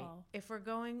say, if we're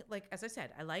going, like, as I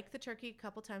said, I like the turkey a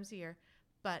couple times a year,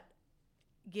 but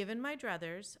given my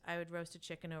druthers, I would roast a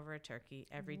chicken over a turkey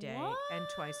every day and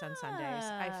twice on Sundays.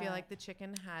 I feel like the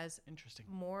chicken has Interesting.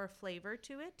 more flavor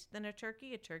to it than a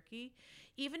turkey. A turkey,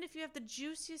 even if you have the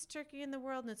juiciest turkey in the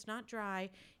world and it's not dry,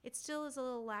 it still is a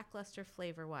little lackluster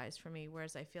flavor-wise for me,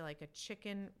 whereas I feel like a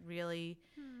chicken really,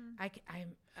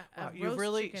 Wow, you've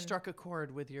really struck a chord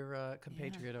with your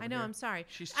compatriot over I know, here. I'm sorry.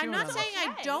 She's I'm chewing not on saying it.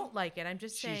 I don't like it. I'm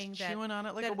just She's saying that. chewing on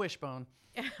it like a wishbone.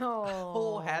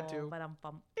 Oh, had to.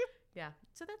 ba-dum-bum. Yeah.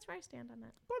 So that's where I stand on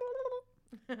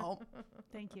that. Oh,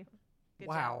 Thank you. Good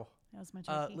wow. That was my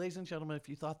turkey. Ladies and gentlemen, if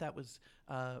you thought that was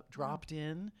dropped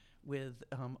in with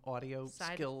audio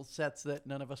skill sets that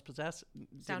none of us possess.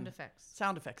 Sound effects.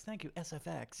 Sound effects. Thank you.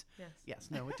 SFX. Yes. Yes.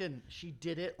 No, it didn't. She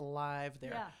did it live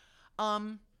there. Yeah.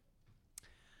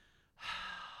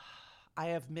 I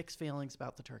have mixed feelings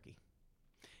about the turkey.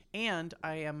 And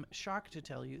I am shocked to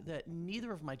tell you that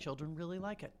neither of my children really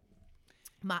like it.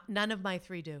 None of my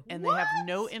three do. And they have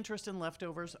no interest in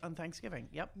leftovers on Thanksgiving.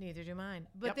 Yep. Neither do mine.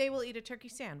 But Yep. they will eat a turkey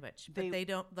sandwich. But they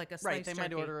don't like a sliced Right. They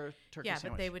turkey. might order a turkey yeah,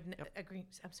 sandwich. but they would Yep. agree.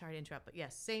 I'm sorry to interrupt, but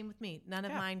yes, same with me. None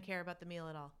of Yeah. mine care about the meal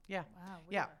at all. Yeah. Wow,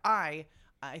 we Yeah. are-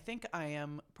 I think I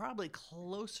am probably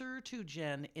closer to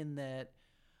Jen in that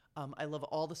I love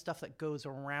all the stuff that goes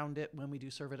around it when we do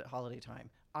serve it at holiday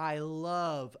time. I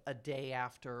love a day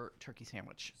after turkey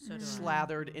sandwich, So do I.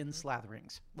 slathered in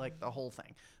slatherings, like the whole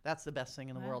thing. That's the best thing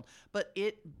in the world. But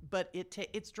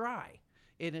it's dry.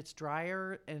 And it's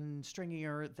drier and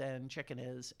stringier than chicken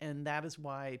is, and that is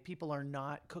why people are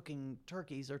not cooking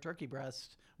turkeys or turkey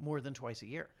breasts more than twice a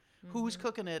year. Who's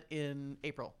cooking it in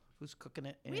April? Who's cooking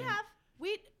it in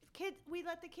We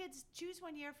let the kids choose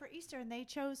one year for Easter, and they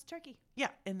chose turkey. Yeah,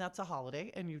 and that's a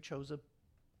holiday, and you chose a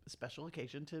special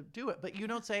occasion to do it. But you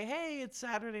don't say, "Hey, it's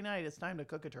Saturday night. It's time to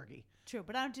cook a turkey." True,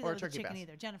 but I don't do Or that a with the turkey chicken breast.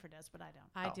 either. Jennifer does, but I don't.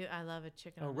 I Oh. do. I love a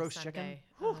chicken. A on roast a chicken? Sunday.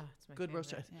 Whew, Oh, it's my good roast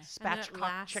favorite. chicken. Yeah. And then it Spatchcock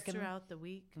lasts chicken. throughout the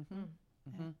week.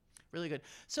 Really good.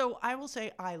 So I will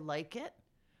say I like it,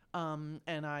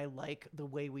 and I like the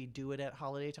way we do it at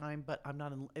holiday time. But I'm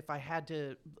not. If I had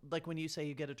to, like when you say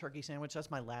you get a turkey sandwich, that's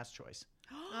my last choice.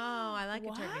 Oh, I like a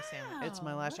turkey sandwich. It's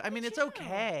my Oh, last. look I mean, at it's you.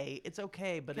 okay. It's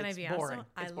okay, but Can it's I be boring.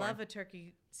 honest? I It's boring. love a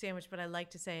turkey sandwich, but I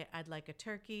like to say I'd like a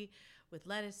turkey with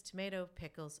lettuce, tomato,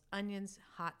 pickles, onions,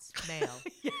 hot mayo.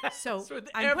 Yes, So with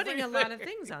I'm putting a lot of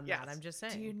everything. things on Yes. that. I'm just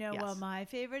saying. Do you know Yes. what my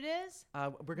favorite is?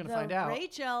 We're gonna The find out.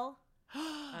 Rachel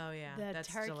Oh yeah, The that's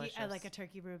turkey. delicious. I like a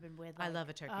turkey Reuben with. I Like, love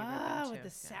a turkey Reuben, too. with the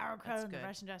Yeah, sauerkraut that's and the good.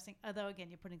 Russian dressing. Although again,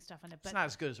 you're putting stuff on it. It's But not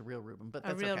as good as a real Reuben, but A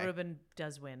that's real okay. Reuben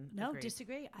does win. no, Agreed.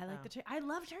 disagree. I like Oh. the turkey. I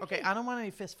love turkey. Okay, I don't want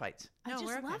any fist fights. I No, just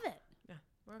we're okay. love it. Yeah,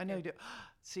 we're I know you okay. do.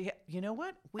 See, you know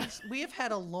what? We have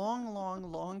had a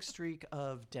long streak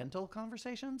of dental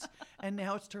conversations, and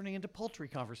now it's turning into poultry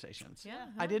conversations. Yeah.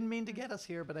 I didn't mean to get us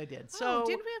here, but I did. Oh, So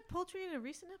didn't we have poultry in a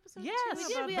recent episode? Yes. too, We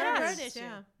did. about We had a birds? bird issue.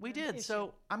 Yeah. we did.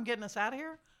 So I'm getting us out of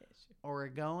here. Or we're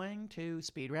going to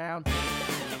speed round.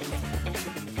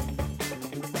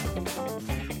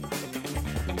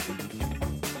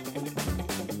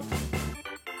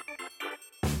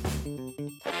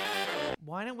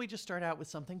 Why don't we just start out with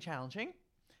something challenging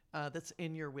that's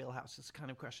in your wheelhouse? It's the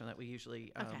kind of question that we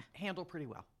usually Okay. handle pretty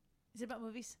well. Is it about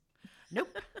movies? Nope.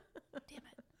 Damn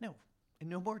it. No.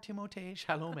 No more Timothée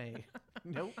Chalamet.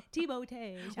 Nope.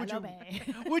 Timothée Would you-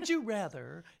 Chalamet. Would you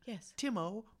rather Yes.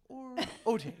 Timo or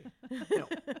Ote? No.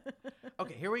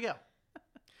 Okay, here we go.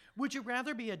 Would you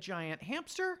rather be a giant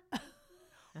hamster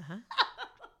Uh-huh.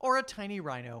 or a tiny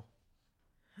rhino?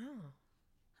 Oh.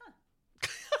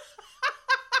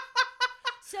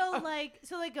 So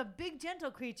like a big gentle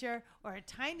creature or a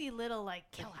tiny little like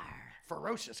killer.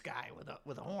 Ferocious guy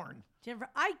with a horn. Jennifer,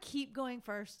 I keep going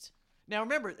first. Now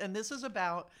remember, and this is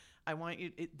about. I want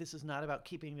you. This is not about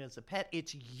keeping it as a pet.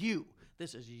 It's you.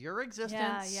 This is your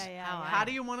existence. Yeah. How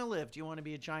do you want to live? Do you want to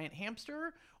be a giant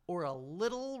hamster or a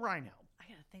little rhino? I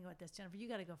gotta think about this, Jennifer. You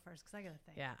gotta go first because I gotta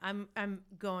think. Yeah, I'm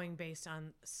going based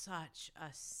on such a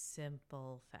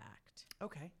simple fact.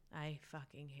 Okay. I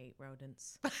fucking hate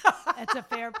rodents. That's a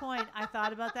fair point. I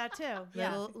thought about that too.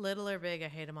 Yeah. Little or big, I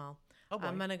hate them all. Oh boy.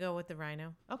 I'm gonna go with the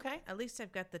rhino. Okay. At least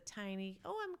I've got the tiny.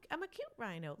 Oh, I'm a cute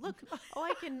rhino. Look. Oh,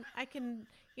 I can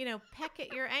peck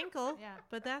at your ankle. Yeah.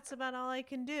 But that's about all I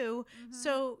can do.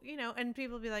 So and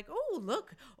people be like, oh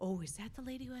look, oh is that the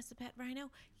lady who has the pet rhino?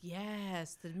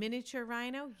 Yes. The miniature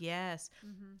rhino. Yes.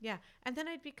 Yeah. And then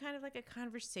I'd be kind of like a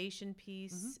conversation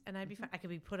piece, and I'd be I could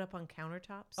be put up on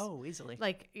countertops. Oh, easily.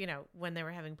 Like when they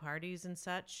were having parties and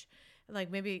such, like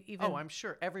maybe even. Oh, I'm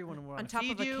sure everyone would want on to top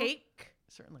feed of a you. cake.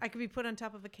 Certainly. I could be put on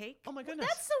top of a cake. Oh my goodness.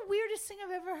 That's the weirdest thing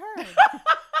I've ever heard.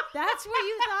 That's what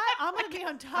you thought? I'm gonna be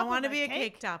on top. I want to of be a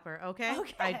cake topper, okay?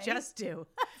 I Okay. just do.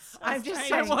 So I'm just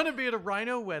strange. I saying. want to be at a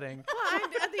rhino wedding. Well,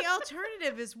 the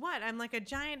alternative is what? I'm like a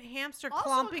giant hamster Also a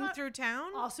clomping through town.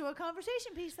 Also a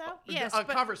conversation piece though. Yes, a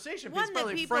but conversation one piece, that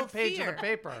probably people front page fear. of the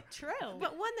paper. True.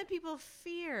 But one that people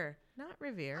fear, not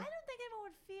revere. I don't think anyone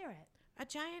would fear it. A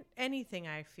giant anything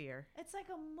I fear. It's like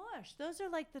a mush. Those are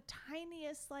like the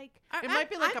tiniest, like It might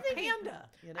be like I'm a thinking- panda.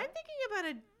 You know? I'm thinking about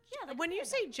a. like when a you panda.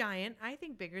 say giant, I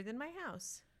think bigger than my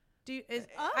house. I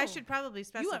Oh. should probably you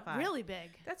specify. went really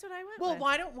big. That's what I went Well, with.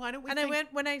 why don't we? And think, I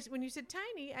went when you said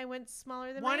tiny, I went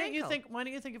smaller than Why my don't you ankle. think? Why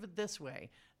don't you think of it this way?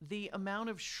 The amount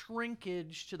of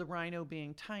shrinkage to the rhino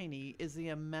being tiny is the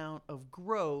amount of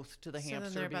growth to the So then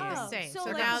hamster they're being. about the same. So, So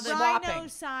like now a they're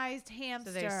rhino-sized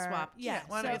hamster. they swapped. Yeah.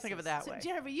 Why don't so, you think of it that so way?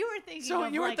 Jennifer, you were thinking. So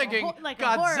of you were like thinking like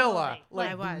a horror Godzilla, movie. like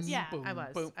I was. Yeah. boom, I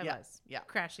was. boom. I Yeah, was. yeah.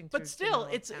 Crashing through But the still, middle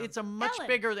of it's town. it's a much Ellen,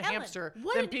 bigger Ellen, hamster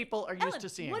what than an- people are Ellen, used to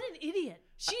seeing. What an idiot.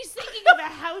 She's thinking of a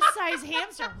house-sized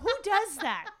hamster. Who does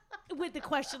that with the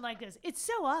question like this? It's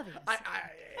so obvious.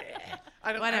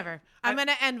 I don't. Whatever. I'm going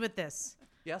to end with this.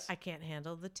 Yes, I can't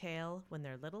handle the tail when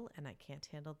they're little, and I can't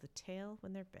handle the tail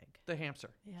when they're big. the hamster.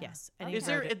 Yeah. Yes. Okay. Is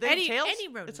there rodent- they have any, tails? any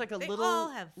rodent. It's like a They little all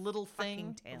have little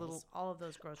fucking thing. tails. A little. All of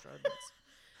those gross rodents.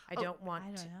 I Oh, don't want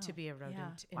I don't know. to be a Yeah.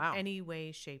 rodent in Wow. any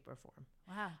way, shape, or form.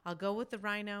 Wow. I'll go with the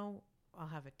rhino. I'll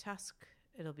have a tusk.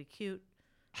 It'll be cute.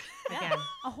 Yeah. Again,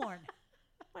 A horn.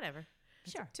 whatever.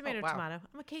 Sure. Tomato, wow. tomato.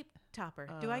 I'm a cape topper.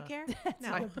 Do I care? That's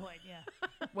No. a good point. Yeah.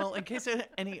 Well, in case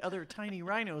any other tiny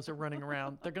rhinos are running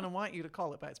around, they're going to want you to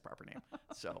call it by its proper name.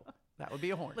 So that would be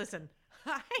a horn. Listen,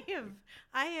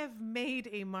 I have made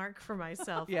a mark for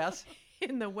myself. Yes.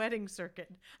 In the wedding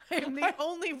circuit, I am the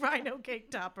only rhino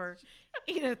cake topper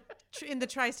in the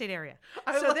tri-state area.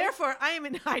 So therefore, I am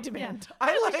in high demand.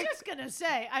 I was just gonna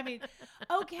say. I mean,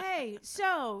 okay.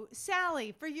 So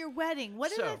Sally, for your wedding,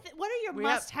 what So, are what are your we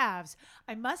have- must-haves?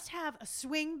 I must have a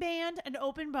swing band, an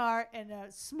open bar, and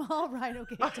a small rhino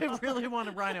cake. I topper. really want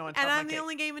a rhino on top And of I'm my the cake.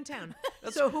 only game in town.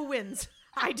 So who wins?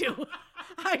 I do.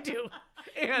 I do.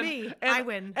 And- Me, and- I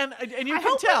win. And you I can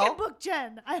hope we tell. can book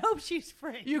Jen. I hope she's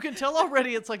free. You can tell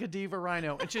already it's like a diva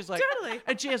rhino. And she's like, Totally.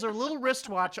 and she has her little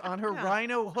wristwatch on her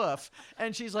rhino hoof.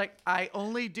 And she's like, I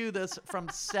only do this from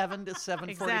 7 to 7:45.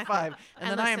 Exactly. And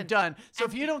And then I am listen, done. So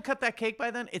if you don't cut that cake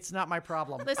by then, it's not my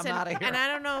problem. Listen, I'm out of here. and I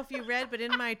don't know if you read, but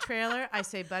in my trailer, I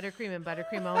say buttercream and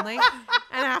buttercream only.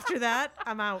 And after that,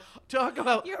 I'm out. Talk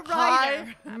about You're high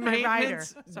rider. I'm a rider.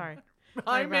 maintenance Sorry.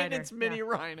 high rider, maintenance yeah. mini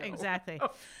rhino. Exactly.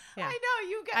 Yeah. I know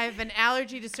you I guys. have an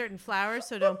allergy to certain flowers,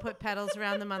 so don't put petals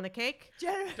around them on the cake.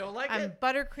 Don't like I'm it.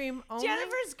 buttercream only.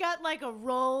 Jennifer's got like a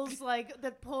rolls like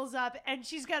that pulls up, and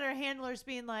she's got her handlers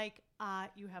being like,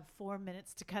 "You have 4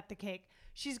 minutes to cut the cake."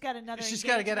 She's got another. She's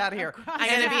gotta get out of here. engagement I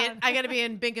gotta across be in, town. I gotta be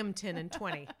in Binghamton in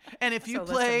 20. And if you So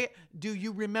play Do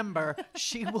You Remember,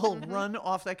 she will run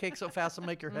off that cake so fast it'll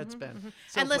make your head spin.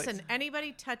 So And please. listen,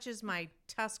 anybody touches my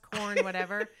tusk horn,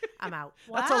 whatever, I'm out.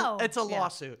 Wow. It's a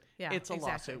lawsuit. Yeah, It's a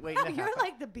exactly. lawsuit. Waiting to You're happen.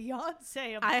 like the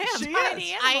Beyonce of I am. She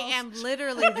tiny is. I animals. am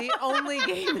literally the only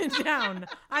game in town.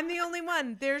 I'm the only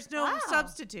one. There's no Wow.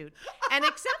 substitute, and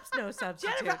accepts no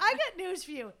substitute. Jennifer, I got news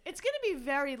for you. It's going to be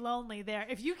very lonely there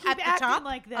if you keep At the acting top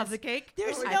like this. of the cake?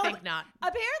 There's I no, think not.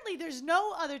 Apparently, there's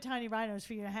no other tiny rhinos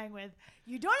for you to hang with.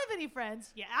 You don't have any friends.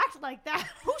 You act like that.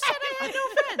 Who said I had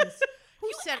no friends? Who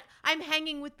said I'm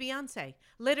hanging with Beyonce?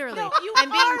 Literally, No, you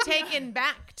I'm being are taken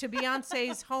back to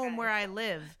Beyonce's home where I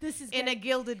live. This is in a getting-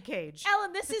 gilded cage.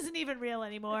 Ellen, this isn't even real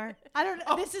anymore. I don't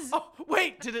know. This is. Oh,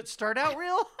 wait, did it start out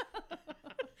real?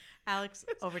 Alex,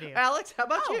 over to you. Alex, how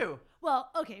about Oh. you? Well,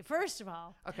 okay, first of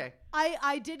all, Okay.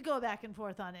 I did go back and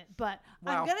forth on it, but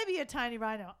Wow. I'm going to be a tiny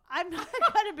rhino. I'm not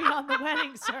going to be on the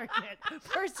wedding circuit.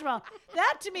 First of all,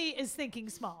 that to me is thinking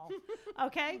small.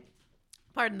 Okay?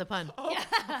 Pardon the pun.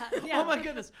 Yeah. Oh my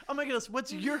goodness. Oh my goodness.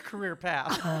 What's your career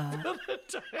path? Tiny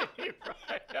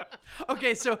rhino.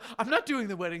 Okay, so I'm not doing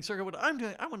the wedding circuit. What I'm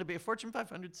doing, I want to be a Fortune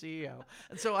 500 CEO.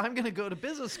 And so I'm going to go to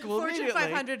business school Fortune immediately.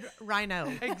 500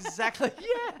 rhino. Exactly.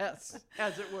 Yes,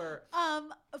 as it were.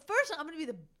 First, I'm going to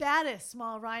be the baddest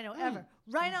small rhino ever.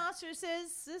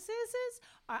 Rhinoceroses,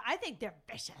 I think they're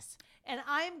vicious. And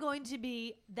I'm going to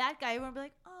be that guy who will be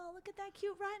like, oh, look at that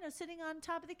cute rhino sitting on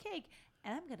top of the cake.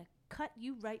 And I'm going to cut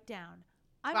you right down.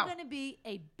 I'm Wow. going to be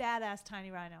a badass tiny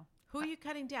rhino. Who are you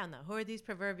cutting down, though? Who are these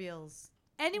proverbials?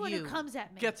 Anyone You who comes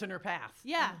at me. Gets in her path.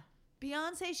 Yeah.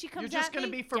 Beyonce, she comes just at gonna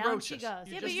me, be down ferocious. she goes.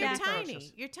 You're Yeah, just but you're gonna be tiny.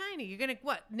 ferocious. You're tiny. You're gonna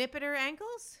what? Nip at her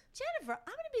ankles? Jennifer,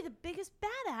 I'm going to be the biggest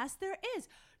badass there is.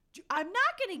 I'm not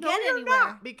going to No, get you're anywhere.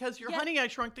 not, because you're Yeah. Honey, I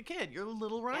Shrunk the Kid. You're a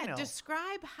little rhino. Yeah,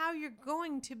 describe how you're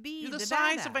going to be. You're the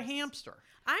size of a badass. hamster.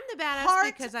 I'm the badass Heart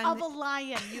because I'm. of a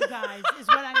lion, you guys, is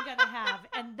what I'm going to have.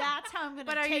 And that's how I'm going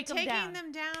to but are you take them taking down.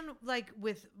 them down like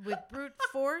with brute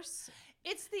force?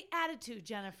 It's the attitude,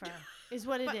 Jennifer, is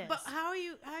what it is. But how are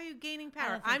you gaining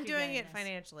power? don't think I'm you're doing getting it this.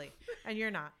 financially, and you're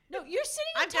not. No, you're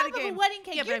sitting on I've got top a of game. a wedding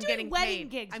cake. Yeah, but You're I'm doing getting wedding paid.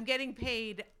 gigs. I'm getting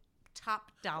paid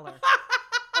top dollar.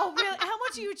 Oh, really? How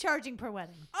much are you charging per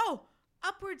wedding? Oh,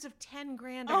 upwards of 10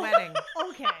 grand a Oh, wedding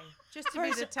Okay. just to be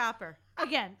First- the topper.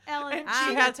 Again, Ellen, And I'm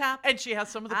she the has top. and she has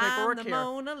some of the I'm paperwork the here.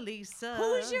 Mona Lisa.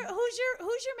 who's your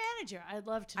manager? I'd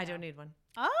love to know. I don't need one.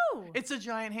 Oh. It's a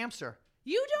giant hamster.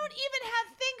 You don't even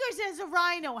have fingers as a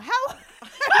rhino. How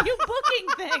are you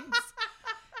booking things?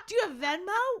 Do you have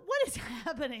Venmo? What is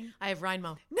happening? I have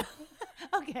Rhinemo.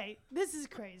 Okay, this is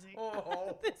crazy.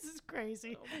 Oh. This is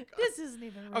crazy. This isn't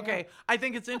even real. Okay, I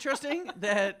think it's interesting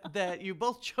that you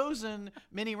both chosen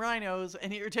mini rhinos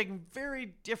and you're taking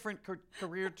very different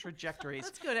career trajectories.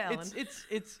 Let's go to Ellen.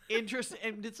 It's interesting,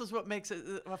 and this is what makes it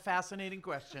a fascinating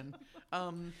question.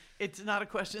 It's not a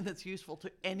question that's useful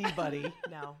to anybody.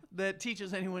 No. That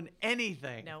teaches anyone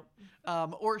anything. Nope.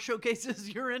 Or showcases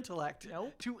your intellect.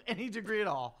 Nope. To any degree at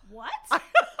all. What?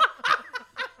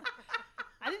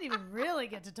 I didn't even really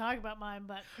get to talk about mine,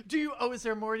 but Is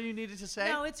there more you needed to say?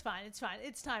 no, it's fine. It's fine.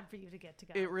 It's time for you to get to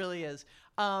go. It really is.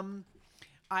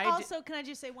 Also, can I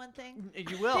just say one thing?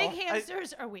 You will. Big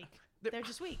hamsters are weak. They're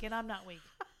just weak, and I'm not weak.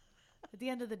 At the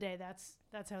end of the day, that's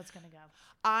how it's going to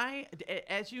go.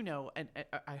 As you know, and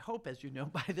I hope as you know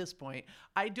by this point,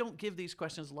 I don't give these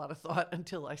questions a lot of thought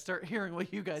until I start hearing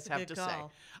what you guys a have good to say.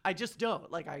 call. I just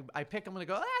don't. Like I pick them and I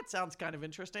go, that sounds kind of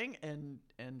interesting,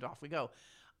 and off we go.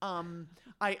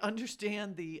 I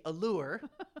understand the allure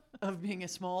of being a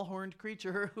small horned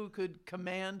creature who could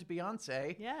command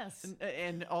Beyonce. Yes.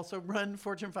 And also run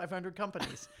Fortune 500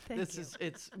 companies. Thank This you. is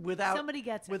it's without Somebody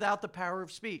gets it. without the power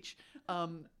of speech.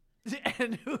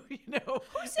 And who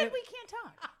Who said we can't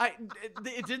talk?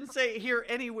 it didn't say here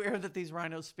anywhere that these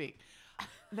rhinos speak.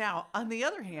 Now, on the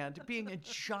other hand, being a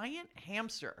giant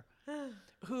hamster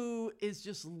who is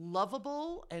just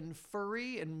lovable and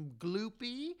furry and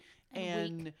gloopy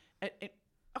and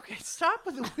okay, stop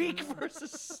with the weak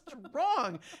versus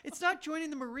strong. It's not joining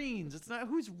the Marines. It's not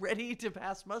who's ready to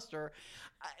pass muster.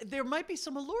 There might be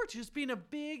some allure to just being a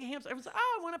big hamster. I was,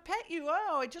 I want to pet you.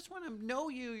 Oh, I just want to know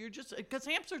you. You're just because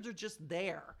hamsters are just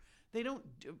there. They don't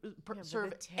but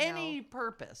serve the tail. any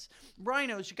purpose.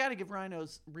 Rhinos, you got to give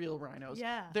rhinos, real rhinos.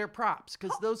 Yeah. They're props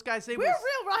because those guys, they We're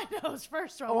will. real rhinos,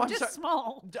 first of all. Oh, We're I'm just sorry.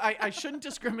 small. I shouldn't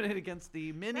discriminate against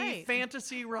the mini Right.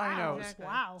 fantasy rhinos. exactly.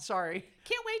 Wow. Sorry.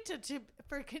 Can't wait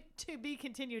to be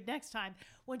continued next time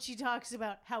when she talks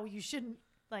about how you shouldn't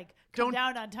like come Don't-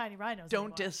 down on tiny rhinos.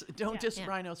 Don't anymore. diss Yeah.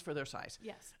 rhinos for their size.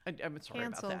 Yes. I'm sorry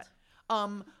Canceled. about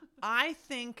that. I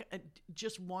think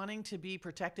just wanting to be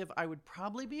protective, I would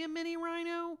probably be a mini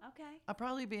rhino. Okay. I'll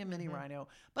probably be a mini rhino.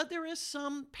 But there is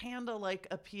some panda-like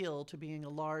appeal to being a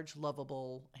large,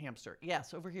 lovable hamster.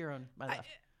 Yes, over here on my left.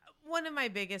 One of my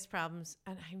biggest problems,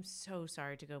 and I'm so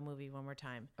sorry to go movie one more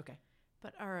time, Okay.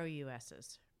 but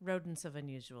ROUSs, rodents of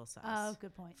unusual size. Oh,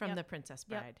 good point. From Yep. The Princess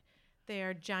Yep. Bride. They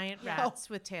are giant Yeah. rats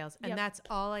with tails, and Yep. that's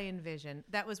all I envision.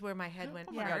 That was where my head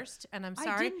went my God. first, and I'm I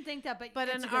sorry. didn't think that, but But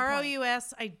it's an a good point.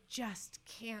 ROUS, I just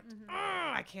can't.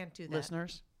 I can't do that.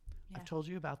 Listeners, Yeah. I've told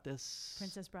you about this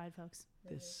Princess Bride, folks.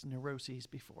 this neuroses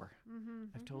before.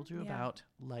 I've told you Yeah. about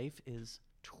life is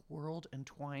twirled and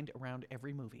twined around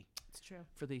every movie It's true.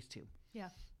 for these two. Yeah.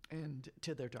 And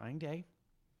to their dying day,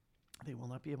 they will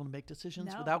not be able to make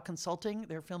decisions No. without consulting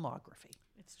their filmography.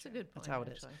 It's It's a true. good point. That's how it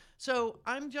is. actually. So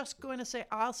I'm just going to say,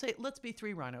 I'll say, let's be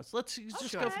 3 rhinos. Let's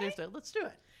just go for Okay. this. Let's do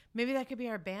it. Maybe that could be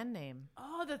our band name.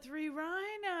 Oh, the 3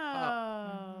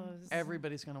 rhinos.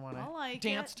 Everybody's going to want I to like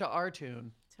dance it. to our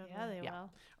tune. Totally. Yeah, they Yeah. will.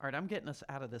 All right, I'm getting us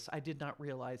out of this. I did not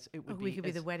realize it would Oh, be. we could be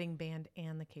as- the wedding band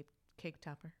and the cake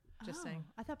topper. Just saying.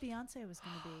 Oh, I thought Beyonce was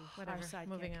going to be Whatever. our sidekick.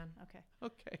 Moving on. Okay.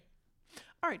 Okay.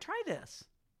 All right, try this.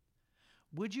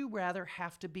 Would you rather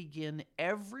have to begin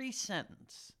every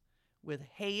sentence with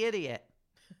 "Hey, idiot,"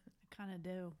 I kind of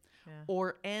do. Yeah,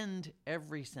 or end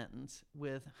every sentence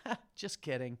with "Ha, just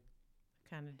kidding"?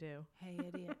 kind of do. Hey,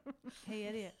 idiot. Hey,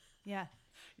 idiot. Yeah.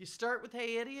 You start with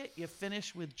 "Hey, idiot," you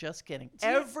finish with "just kidding." Do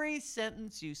you- Every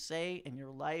sentence you say in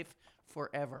your life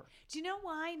forever. Do you know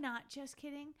why not just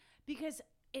kidding? Because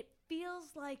it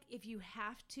feels like if you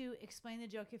have to explain the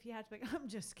joke, if you have to be like, I'm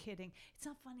just kidding, it's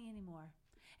not funny anymore.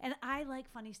 And I like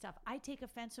funny stuff. I take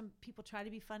offense when people try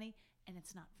to be funny and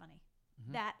it's not funny.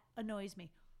 That annoys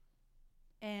me.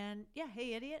 And yeah,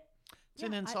 hey, idiot. It's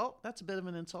an Yeah, insult. That's a bit of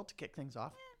an insult to kick things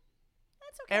off.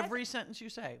 That's okay. Every sentence you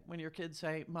say, when your kids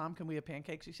say, "Mom, can we have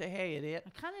pancakes?" you say, "Hey, idiot." I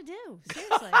kind of do.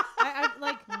 Seriously. I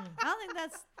like. I don't think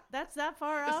that's that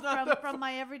far It's off not that from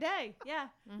my everyday. Yeah.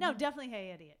 No, definitely.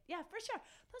 Hey, idiot. Yeah, for sure.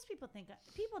 Those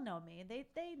people know me.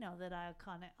 They know that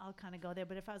I'll kind of go there.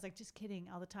 But if I was like just kidding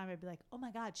all the time, I'd be like, oh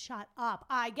my God, shut up.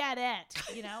 I get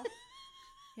it. You know.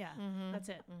 Yeah. That's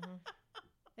it.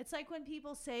 It's like when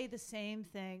people say the same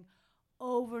thing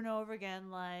over and over again,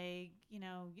 like you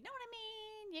know what I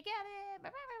mean. You get it. Blah,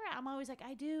 blah, blah, blah. I'm always like,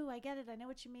 I do. I get it. I know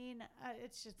what you mean.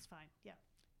 It's just fine. Yeah.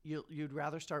 You'd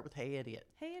rather start with "Hey, idiot,"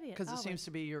 Hey, idiot. because it always. seems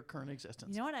to be your current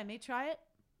existence You know what? I may try it.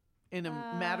 in a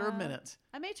matter of minutes.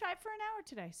 I may try it for an hour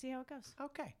today. See how it goes.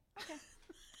 Okay.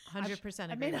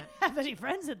 100% I may not agreement. have any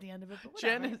friends at the end of it, but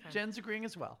whatever. Jen's agreeing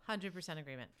as well. 100%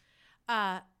 agreement.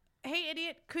 Hey,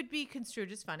 idiot could be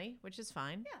construed as funny, which is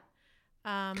fine.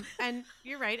 Yeah. And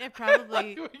you're right. I've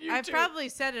You too. probably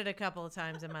said it a couple of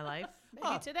times in my life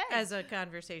Maybe today. as a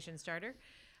conversation starter.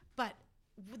 But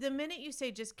the minute you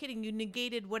say just kidding, you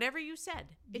negated whatever you said.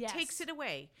 It Yes. takes it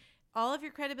away. All of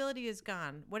your credibility is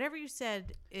gone. Whatever you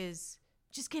said is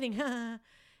just kidding.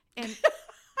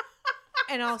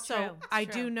 and also, true. It's I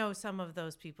true. do know some of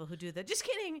those people who do that. Just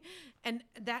kidding. And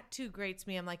that too grates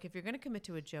me. I'm like, if you're going to commit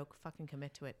to a joke, fucking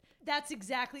commit to it. That's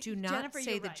exactly. Do not Jennifer,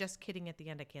 say you're the right. just kidding at the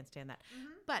end. I can't stand that.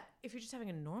 But if you're just having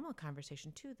a normal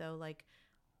conversation too, though, like,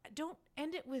 don't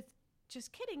end it with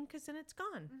just kidding because then it's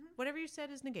gone. Whatever you said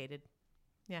is negated.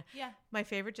 Yeah. Yeah. My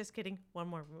favorite, just kidding. One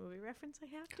more movie reference I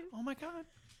have to. Oh my God.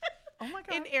 Oh my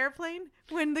God. In Airplane,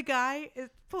 when the guy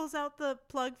pulls out the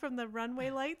plug from the runway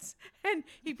lights, and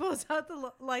he pulls out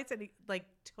the lights, and he like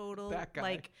total That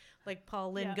guy. like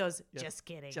Paul Lynn Yeah. goes, Yep. just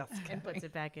kidding, Just and kidding. puts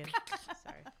it back in.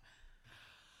 Sorry,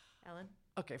 Ellen.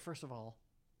 Okay, first of all,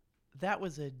 that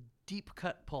was a deep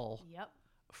cut pull Yep.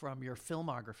 from your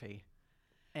filmography.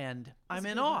 And I'm a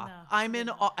in good one, awe. though. I'm in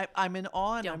awe. I'm in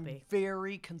awe, and Don't I'm be.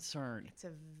 very concerned. It's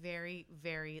a very,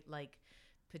 very like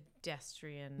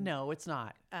pedestrian No, it's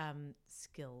not.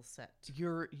 skill set.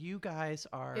 You guys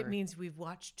are. It means we've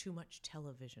watched too much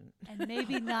television. And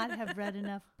maybe not have read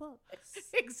enough books.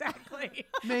 Exactly.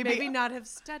 Maybe- Maybe not have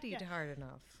studied hard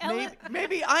enough.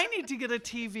 Maybe I need to get a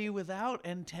TV without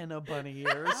antenna bunny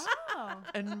ears Oh.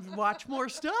 and watch more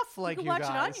stuff like You you, can watch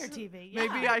guys. it on your TV.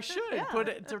 Maybe yeah. I should put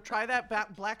it to try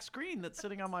that black screen that's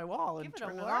sitting on my wall and Give it a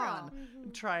turn it whirl. on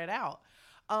and try it out.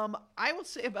 I will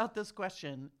say about this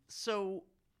question. So,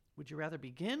 would you rather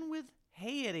begin with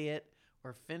 "Hey, idiot,"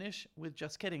 or finish with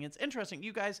just kidding. It's interesting.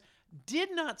 You guys did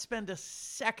not spend a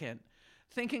second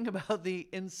thinking about the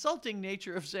insulting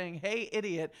nature of saying, hey,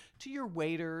 idiot, to your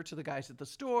waiter, to the guys at the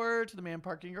store, to the man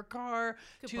parking your car,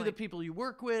 to the point. people you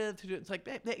work with. It's like,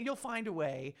 you'll find a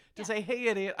way to say, hey,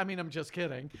 idiot. I mean, I'm just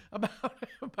kidding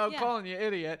about calling you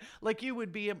idiot. Like you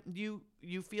would be,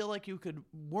 you feel like you could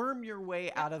worm your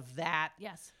way out of that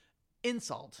Yes.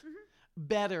 insult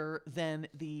better than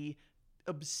the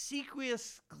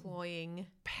obsequious, Cloying.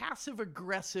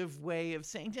 passive-aggressive way of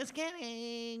saying, just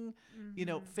kidding,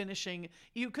 finishing.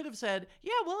 You could have said,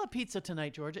 yeah, we'll have pizza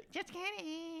tonight, Georgia. Just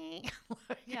kidding.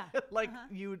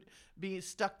 You'd be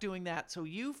stuck doing that. So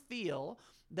you feel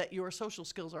that your social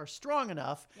skills are strong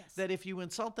enough that if you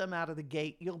insult them out of the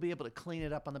gate, you'll be able to clean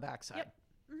it up on the backside. Yep.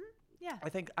 Yeah. I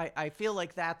think I feel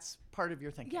like that's part of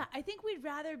your thinking. Yeah, I think we'd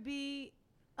rather be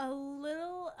a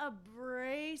little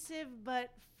abrasive but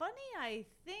funny, I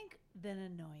think, than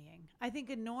annoying. I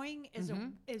think annoying is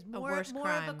is more worse of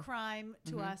crime. a crime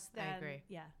to us than I agree.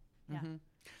 Yeah.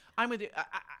 I'm with you.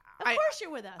 Of course you're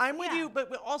with us. I'm with you,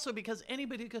 but also because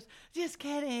anybody who goes, just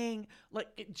kidding, like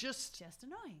it just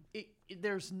annoying.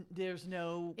 There's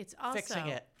no It's also fixing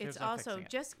it. It's There's no also fixing it.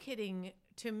 just kidding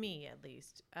to me, at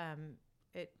least.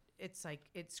 It's like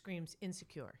it screams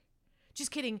insecure. Just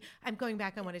kidding. I'm going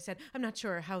back on what I said. I'm not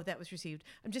sure how that was received.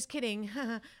 I'm just kidding.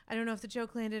 I don't know if the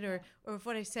joke landed or if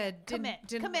what I said didn't.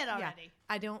 Commit yeah. already.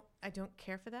 I don't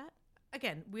care for that.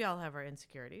 Again, we all have our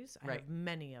insecurities. I have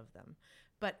many of them.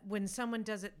 But when someone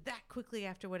does it that quickly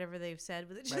after whatever they've said,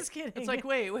 with it, just kidding. It's like,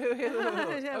 wait.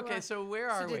 Okay, so where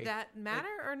are we? Did that matter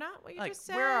or not? What you just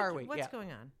said? Where are we? What's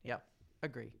going on? Yep.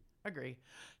 Agree.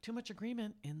 Too much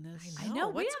agreement in this. I know.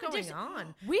 What's we going have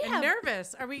on? We I'm have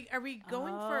nervous. Are we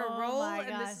going for a roll my and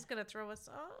God. this is going to throw us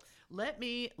off?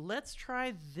 Let's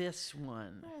try this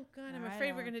one. Oh God, I'm All right,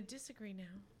 afraid we're Ellen. going to disagree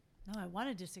now. No, I want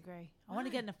to disagree. I want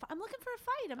to get in a fight. I'm looking for a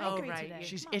fight. I'm Oh, angry right. today. Yeah.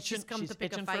 She's Come on, itching. she's come She's to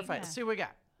pick a itching for a fight. fight. Yeah. Let's see what we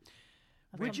got.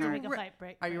 I've Would come to you pick a fight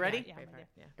break. Are you ready? Yeah, I'm ready.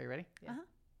 Yeah. Are you ready? Yeah. Uh-huh.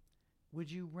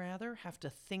 Would you rather have to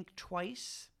think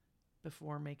twice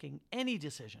before making any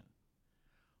decision,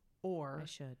 or I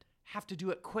should. have to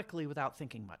do it quickly without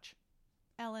thinking much?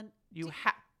 Ellen, You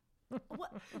have.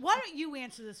 why don't you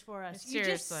answer this for us? You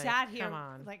just Seriously, sat here. come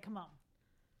on. Like, come on.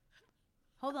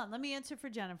 Hold on. Let me answer for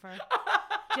Jennifer.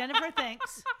 Jennifer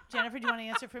thinks. Jennifer, do you want to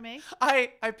answer for me? I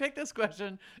picked this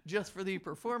question just for the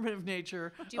performative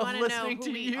nature Do you of want to know listening who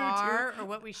to we you are two. or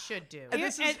what we should do? And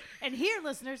this is- And here,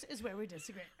 listeners, is where we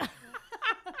disagree.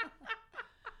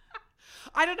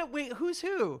 I don't know. Wait, who's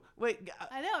who? Wait,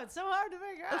 I know. It's so hard to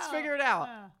figure out. let's figure it out.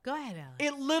 Go ahead, Ellen.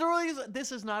 It literally is.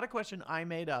 This is not a question I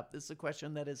made up. This is a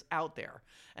question that is out there.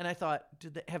 And I thought,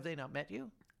 have they not met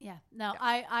you? Yeah. No,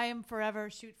 I am forever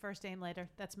shoot first, aim later.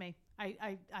 That's me.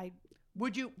 I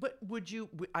Would you? But would you?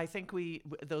 I think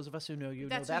those of us who know you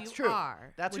That's know who that's you true.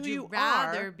 are. That's Would who you you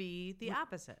rather are. be the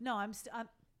opposite? no, I'm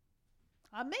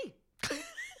me.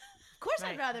 Of course, I'd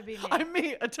Right. rather be me. I'm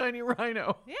me, a tiny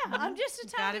rhino. Yeah, I'm just a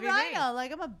Gotta tiny be me. rhino.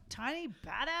 Like I'm a tiny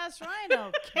badass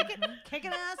rhino, kicking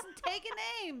ass and taking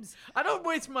names. I don't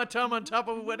waste my time on top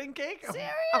of a wedding cake. I'm out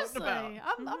and Seriously,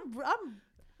 about.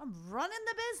 I'm running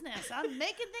the business. I'm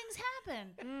making things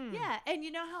happen. Yeah, and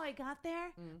you know how I got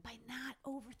there? By not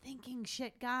overthinking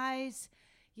shit, guys.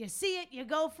 You see it, you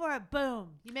go for it,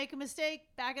 boom. You make a mistake,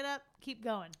 back it up, keep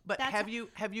going. But That's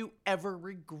have you ever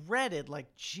regretted,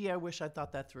 like, gee, I wish I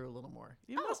thought that through a little more?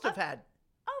 You must have had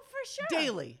Oh, for sure.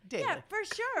 daily. Yeah,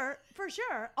 for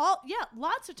sure.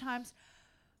 Lots of times.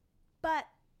 But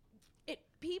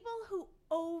people who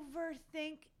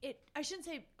overthink it, I shouldn't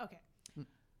say, okay.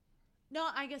 No,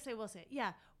 I guess I will say it.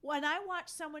 Yeah. When I watch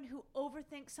someone who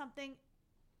overthinks something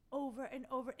over and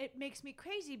over, it makes me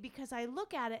crazy because I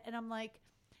look at it and I'm like,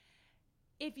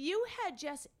 if you had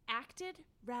just acted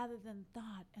rather than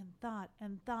thought and thought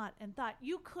and thought and thought,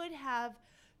 you could have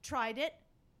tried it,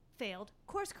 failed,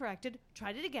 course corrected,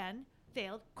 tried it again,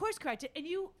 failed, course corrected, and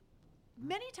you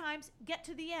many times get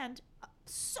to the end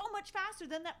so much faster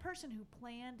than that person who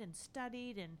planned and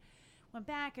studied and went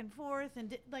back and forth and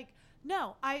did, like,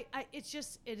 no, it's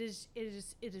just, it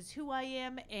is who I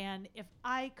am. And if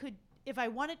I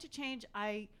wanted to change,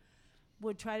 I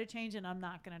would try to change, and I'm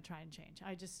not going to try and change.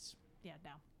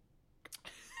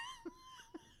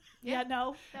 No.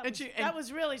 No. That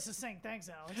was really succinct. Thanks,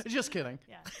 Alex. Just kidding.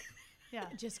 Yeah.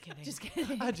 Just kidding. Just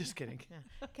kidding. I'm just kidding.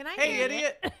 Can I Hey, hear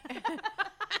idiot.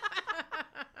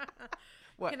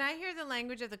 What? Can I hear the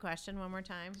language of the question one more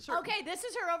time? Okay, this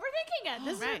is her overthinking it.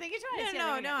 This is her thinking twice.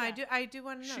 No, I do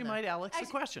want to know. She that. might Alex the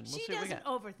Actually, question. We'll she see what we doesn't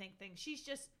got. overthink things. She's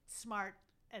just smart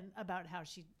and about how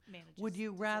she manages. Would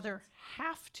you rather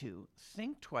have to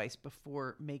think twice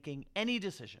before making any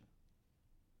decision,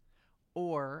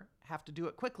 or have to do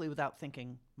it quickly without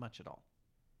thinking much at all.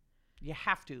 You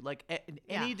have to, like any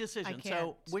Yeah, decision. I So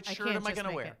can't- which I shirt can't am I just going to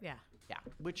make wear? it. Yeah. Yeah.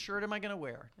 Which shirt am I going to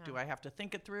wear? Do I have to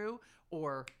think it through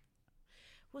or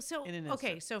Well, so in an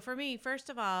okay, instant? so for me, first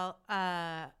of all,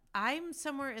 I'm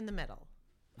somewhere in the middle.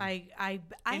 I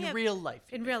in have, real life?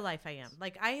 in real life, I am.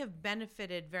 Like, I have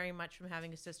benefited very much from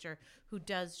having a sister who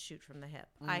does shoot from the hip.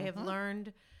 I have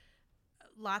learned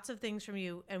lots of things from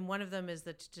you, and one of them is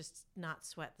that to just not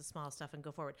sweat the small stuff and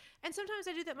go forward. And sometimes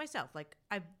I do that myself. Like,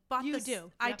 I bought You this.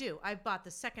 do. I Yep. do. I bought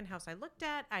the second house I looked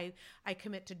at. I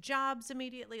commit to jobs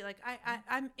immediately. Like,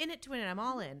 I'm in it to win it. I'm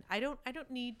all in. I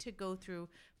don't need to go through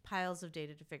piles of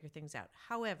data to figure things out.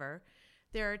 However,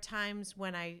 there are times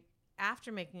when I,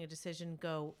 after making a decision,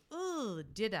 go, "Ooh,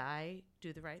 did I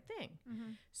do the right thing?"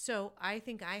 So I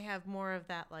think I have more of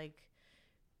that, like,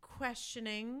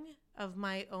 questioning of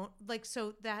my own, like,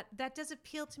 so that does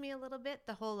appeal to me a little bit.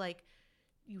 The whole, like,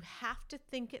 you have to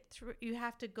think it through, you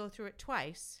have to go through it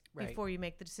twice Right. before you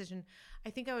make the decision.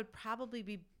 I think I would probably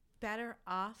be better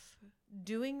off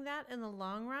doing that in the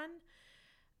long run.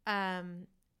 And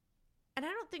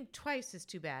I don't think twice is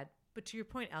too bad. But to your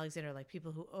point, Alexander, like,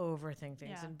 people who overthink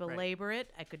things Yeah. and belabor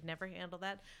it, I could never handle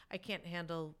that. I can't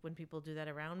handle when people do that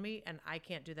around me, and I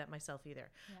can't do that myself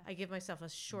either. Yeah. I give myself a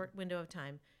short window of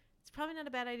time. It's probably not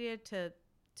a bad idea to,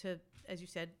 as you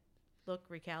said, look,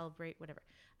 recalibrate, whatever.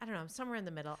 I don't know. I'm somewhere in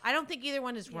the middle. I don't think either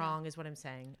one is wrong, is what I'm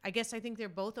saying. I guess I think they're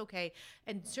both okay.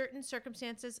 In certain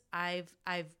circumstances, I've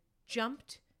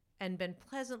jumped and been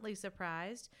pleasantly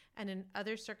surprised, and in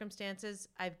other circumstances,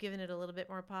 I've given it a little bit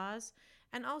more pause,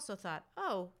 and also thought,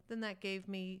 oh, then that gave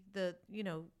me the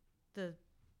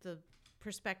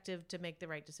perspective to make the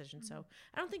right decision. So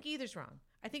I don't think either's wrong.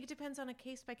 I think it depends on a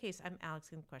case by case. I'm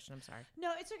Alex in the question. I'm sorry.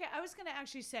 No, it's okay. I was going to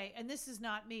actually say, and this is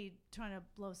not me trying to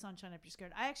blow sunshine up your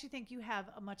skirt. I actually think you have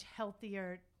a much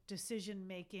healthier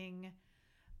decision-making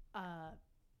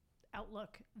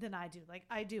outlook than I do. Like,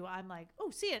 I do. I'm like, oh,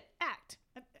 see it, act.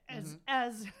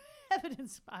 As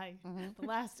evidenced by the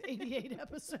last 88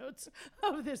 episodes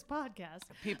of this podcast.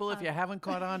 People, if you haven't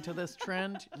caught on to this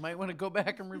trend, you might want to go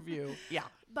back and review. Yeah.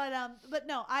 But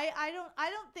no, I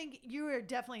don't think you are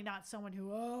definitely not someone who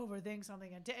overthinks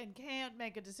something and can't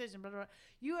make a decision. But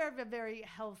you are a very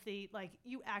healthy, like,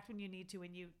 you act when you need to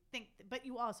and you think, but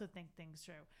you also think things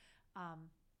through.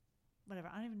 Whatever.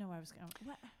 I don't even know where I was going.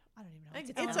 What? I don't even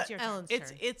know. It's your turn.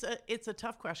 It's a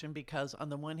tough question because on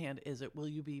the one hand, will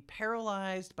you be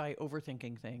paralyzed by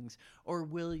overthinking things, or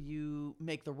will you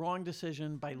make the wrong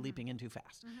decision by leaping in too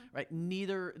fast? Right?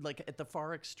 Neither, like, at the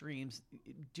far extremes,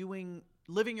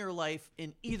 living your life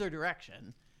in either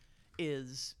direction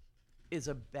is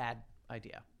a bad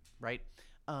idea, right?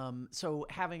 So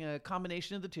having a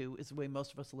combination of the two is the way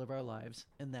most of us live our lives.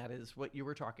 And that is what you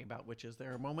were talking about, which is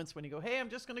there are moments when you go, hey, I'm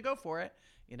just going to go for it,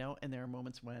 and there are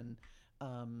moments when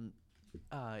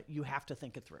you have to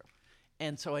think it through.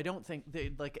 And so I don't think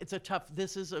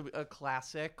this is a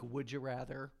classic which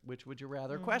would you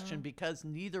rather question, because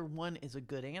neither one is a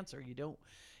good answer. You don't,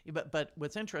 but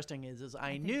what's interesting is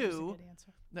I think knew.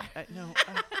 there's a good answer. No,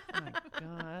 oh my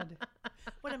God.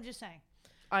 What I'm just saying.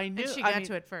 I knew. And she got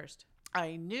to it first.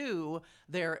 I knew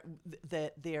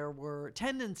that there were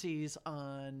tendencies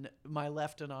on my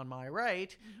left and on my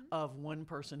right of one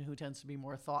person who tends to be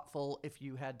more thoughtful if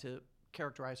you had to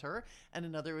characterize her, and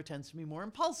another who tends to be more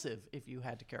impulsive if you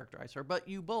had to characterize her. But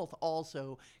you both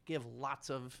also give lots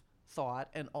of thought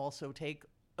and also take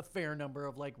a fair number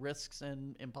of, like, risks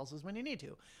and impulses when you need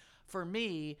to. For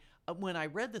me, when I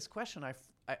read this question, I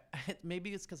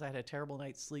maybe it's because I had a terrible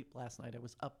night's sleep last night. I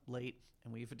was up late,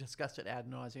 and we've discussed it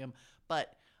ad nauseum.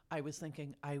 But I was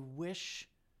thinking, I wish,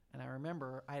 and I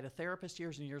remember I had a therapist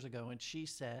years and years ago, and she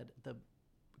said the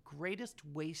greatest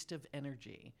waste of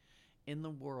energy in the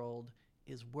world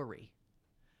is worry,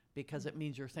 because it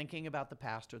means you're thinking about the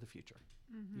past or the future.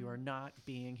 You are not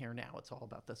being here now. It's all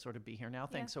about this sort of be here now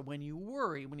thing. Yeah. So when you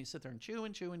worry, when you sit there and chew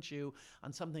and chew and chew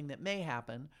on something that may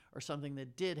happen or something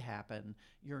that did happen,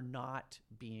 you're not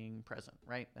being present,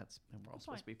 right? And we're all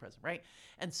supposed to be present, right?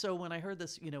 And so when I heard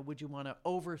this, would you want to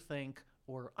overthink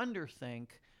or underthink?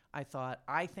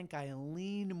 I think I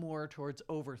lean more towards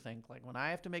overthink. Like, when I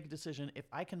have to make a decision, if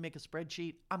I can make a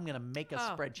spreadsheet, I'm going to make a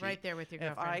spreadsheet. Right there with your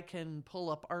If girlfriend. I can pull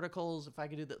up articles, if I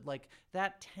can do that, like,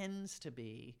 that tends to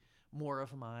be more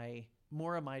of my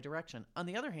direction. On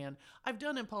the other hand, I've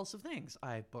done impulsive things.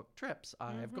 I've booked trips.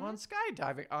 I've gone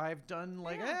skydiving. I've done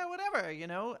whatever,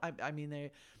 I mean,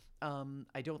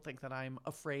 I don't think that I'm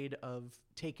afraid of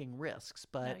taking risks,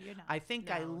 but No, you're not. I think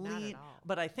I No, not at lean, all.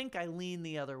 but I think I lean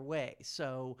the other way.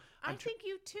 So I think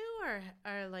you too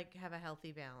are like have a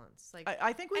healthy balance. Like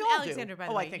I think we and all Alexander, do. by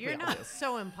the Oh, way, I think you're we all not do.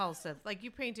 so impulsive. Like you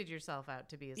painted yourself out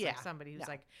to be as Yeah, like somebody who's yeah.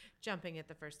 like jumping at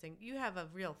the first thing. You have a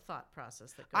real thought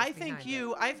process that goes I think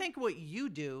behind it. I think what you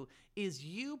do is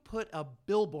you put a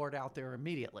billboard out there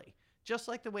immediately, just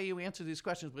like the way you answer these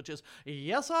questions, which is,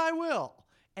 yes, I will.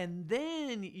 And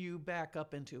then you back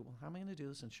up into, well, how am I going to do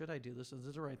this? And should I do this? Is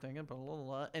this the right thing? And blah, blah,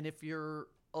 blah. And if your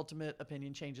ultimate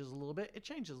opinion changes a little bit, it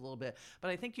changes a little bit.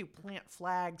 But I think you plant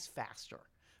flags faster.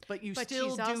 But you But still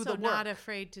she's do also the work. not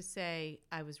afraid to say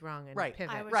I was wrong and Right.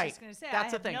 pivot. I was Right. just going to say, I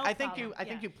That's the have thing. no I think problem. I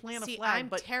think you plant See, a flag, I'm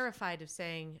but terrified of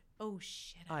saying, "Oh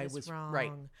shit, I was wrong."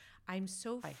 right.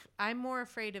 I'm more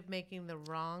afraid of making the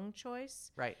wrong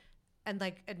choice right. and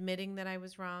like admitting that I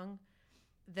was wrong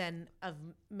than of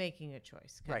making a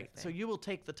choice. kind of Right. So thing. you will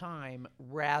take the time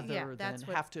rather Yeah, than that's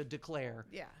what- have to declare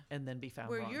yeah. and then be found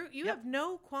Where wrong. you Yep. have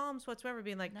no qualms whatsoever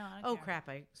being like, No, I don't oh care. crap,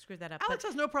 I screwed that up. Alex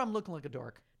has no problem looking like a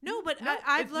dork. No, but No,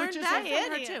 I've which learned is that okay. from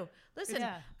her Idiot. too. Listen,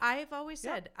 Yeah. I've always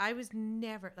Yeah. said I was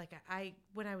never like I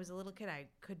when I was a little kid I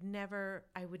would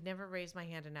never raise my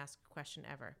hand and ask a question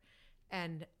ever,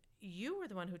 and you were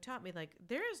the one who taught me like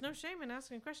there is no shame in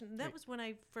asking a question. And that Right. was when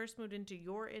I first moved into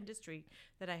your industry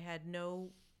that I had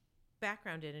no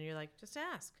background in, and you're like just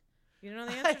ask. You don't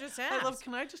know the answer, just ask. I love.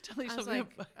 Can I just tell you I was something?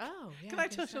 like, oh, yeah. Can I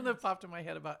tell you guess something that ask. popped in my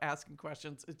head about asking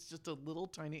questions? It's just a little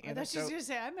tiny I thought she was anecdote. going to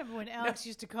say, I remember when Alex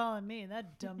used to call on me,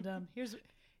 that dum-dum. Here's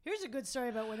a good story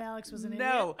about when Alex was an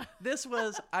No,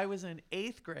 idiot. I was in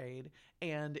 8th grade,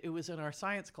 and it was in our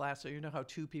science class. So you know how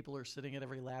 2 people are sitting at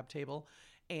every lab table.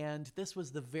 And this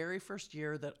was the very first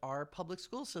year that our public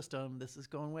school system, this is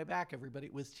going way back, everybody,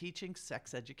 was teaching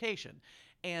sex education.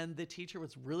 And the teacher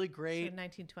was really So great. in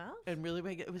 1912. And really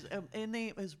big. It was,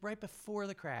 it was right before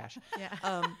the crash.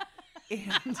 Yeah.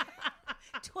 And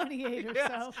 28 or yes,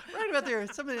 so. right about there.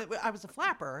 I was a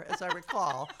flapper, as I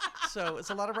recall. So it's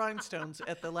a lot of rhinestones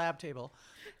at the lab table.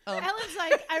 Ellen's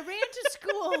like, I ran to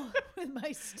school with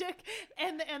my stick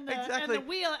and Exactly. the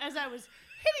wheel as I was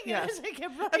hitting Yes. it as I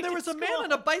kept running And there to was a man school.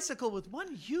 on a bicycle with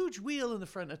one huge wheel in the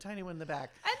front, and a tiny one in the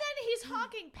back. And then he's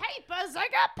hawking papers. I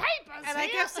got papers. And I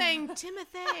here. kept saying,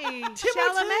 Timothy, what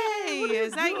Chalamet, are you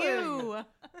is that doing?" you?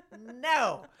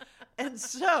 No. And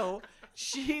so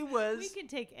she was. We can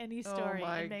take any Oh story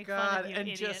my and make God, fun of you, and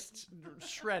idiot. just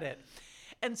shred it.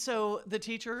 And so the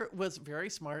teacher was very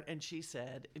smart, and she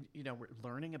said, you know, we're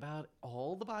learning about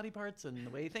all the body parts and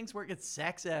the way things work. It's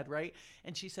sex ed, right?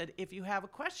 And she said, if you have a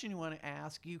question you want to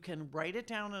ask, you can write it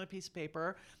down on a piece of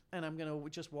paper, and I'm going to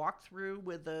just walk through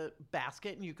with the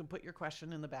basket, and you can put your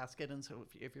question in the basket. And so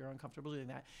if you're uncomfortable doing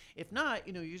that, if not,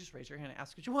 you know, you just raise your hand and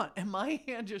ask what you want. And my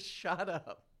hand just shot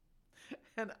up.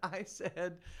 And I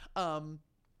said,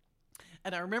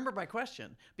 and I remember my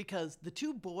question because the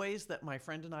 2 boys that my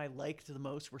friend and I liked the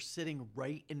most were sitting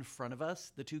right in front of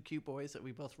us, the 2 cute boys that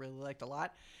we both really liked a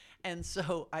lot. And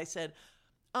so I said,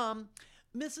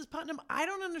 Mrs. Putnam, I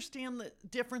don't understand the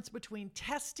difference between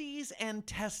testes and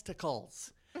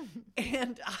testicles.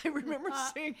 And I remember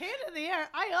saying, hand in the air.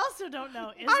 I also don't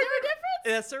know. Is I there a difference?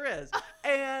 yes, there is.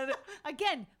 And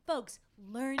Again, folks,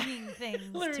 learning things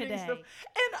learning today. stuff.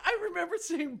 And I remember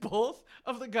seeing both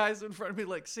of the guys in front of me,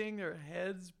 like seeing their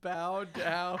heads bow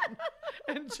down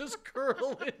and just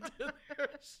curl into their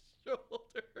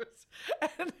shoulders.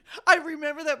 And I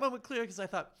remember that moment clearly because I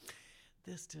thought,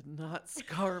 this did not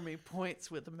scar me points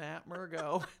with Matt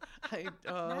Murgo.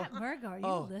 Matt Murgo, are you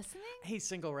oh. listening? He's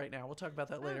single right now. We'll talk about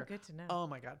that later. Good to know. Oh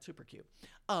my God, super cute.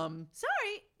 Sorry,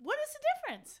 what is the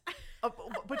difference?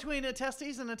 Between a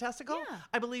testes and a testicle, Yeah.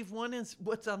 I believe one is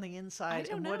what's on the inside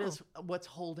don't and what know. is what's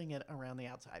holding it around the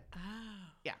outside. Oh.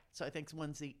 Yeah, so I think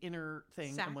one's the inner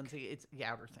thing Sac. and one's the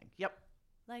outer thing. Yep.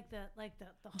 Like the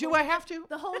Do holder, I have to?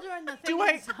 the holder and the thing Do I-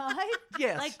 inside?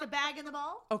 Yes. Like the bag and the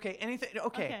ball? Okay. Anything?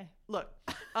 Okay. Okay. Look.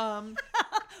 No, I'm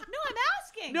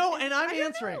asking. No, and I'm I don't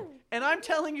answering, know. and I'm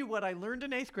telling you what I learned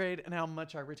in 8th grade and how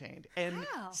much I retained. And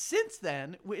How? since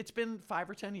then, it's been 5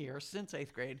 or 10 years since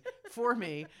 8th grade for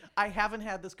me. I haven't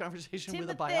had this conversation with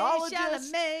a Timothy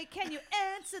biologist. Chalamet, can you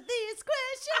answer these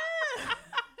questions?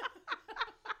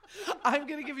 I'm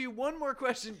going to give you one more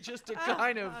question just to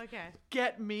kind of Okay.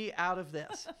 get me out of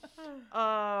this.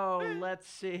 Oh, let's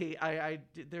see.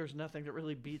 There's nothing that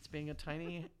really beats being a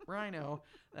tiny rhino.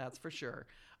 That's for sure.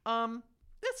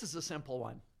 This is a simple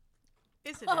one.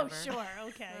 Is it Oh, ever? sure.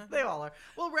 Okay. They all are.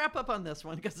 We'll wrap up on this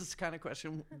one because it's the kind of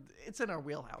question, it's in our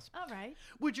wheelhouse. All right.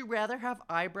 Would you rather have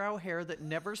eyebrow hair that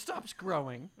never stops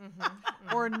growing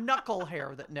or knuckle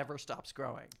hair that never stops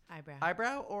growing? Eyebrow.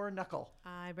 Eyebrow or knuckle?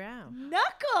 Eyebrow.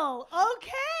 Knuckle.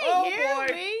 Okay. Oh, here boy.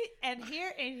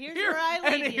 here's where I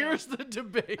leave and you. here's the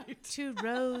debate. Two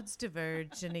roads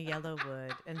diverged in a yellow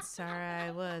wood, and sorry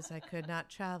I was, I could not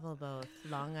travel both.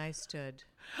 Long I stood.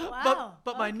 Wow.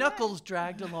 But my okay. knuckles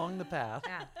dragged along the path.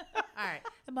 Yeah. All right.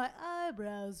 And my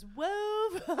eyebrows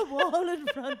wove a wall in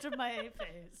front of my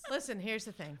face. Listen, here's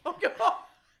the thing. Okay. Oh,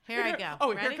 Here I go.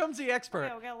 Oh, Ready? here comes the expert.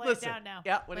 Okay, we're gonna lay it Listen. down now.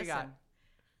 Yeah, what do you got? Listen.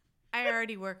 I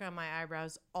already work on my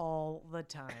eyebrows all the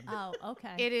time. Oh,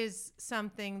 okay. It is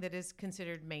something that is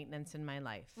considered maintenance in my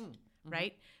life,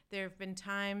 right? There have been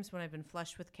times when I've been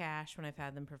flush with cash when I've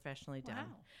had them professionally done. Wow.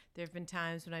 There have been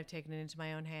times when I've taken it into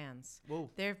my own hands. Whoa.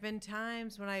 There have been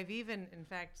times when I've even, in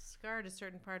fact, scarred a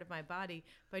certain part of my body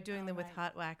by doing them with right.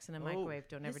 hot wax in a microwave.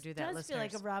 Don't ever This do that, does listeners. feel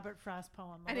like a Robert Frost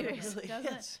poem. a Anyways. little bit, Really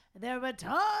doesn't is. it? There were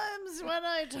times when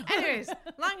I told Anyways,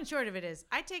 long and short of it is,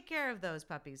 I take care of those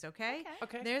puppies. Okay.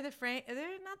 Okay. They're the frame.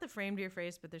 They're not the frame to your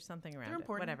face, but there's something around They're it.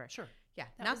 important. Whatever. Sure. Yeah.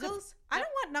 That was a- Knuckles. I don't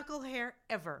want knuckle hair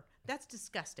ever. That's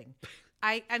disgusting.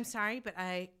 I'm sorry, but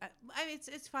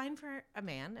it's fine for a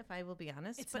man, if I will be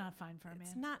honest. It's but not fine for a man.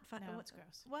 It's not fine. No, it's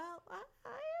gross. Well,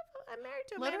 I'm married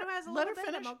to a Let man her, who has a let little her bit.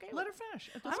 finish. I'm okay. Let with her finish.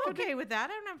 I'm okay with that.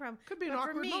 I don't have a problem. Could be an But for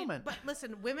awkward me- moment. But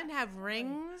listen, women have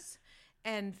rings,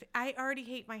 and I already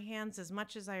hate my hands as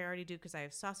much as I already do because I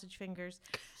have sausage fingers.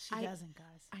 She I- doesn't,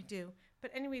 guys. I do.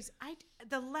 But anyways,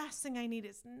 the last thing I need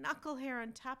is knuckle hair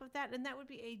on top of that, and that would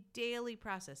be a daily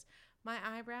process. My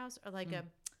eyebrows are like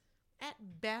at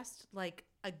best, like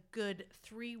a good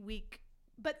 3-week.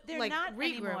 But they're like, not regroom.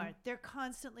 anymore. They're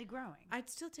constantly growing. I'd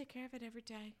still take care of it every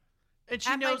day. And she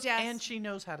At my knows. desk. And she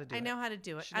knows how to do it. I know how to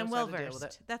do it. She I'm knows how well to deal with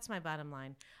versed. it. That's my bottom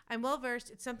line. I'm well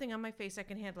versed. It's something on my face. I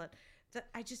can handle it.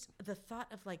 The thought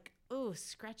of like, oh,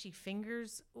 scratchy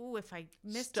fingers. Oh, if I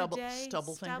missed Stubble- a day,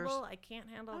 stubble fingers. I can't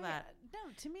handle Oh, that. yeah.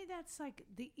 No, to me that's like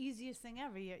the easiest thing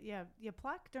ever. You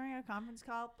pluck during a conference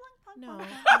call. Plunk, plunk, No. plunk,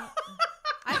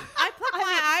 plunk. I pluck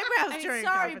my eyebrows during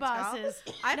sorry, conference call. bosses.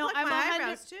 I No, pluck I'm my 100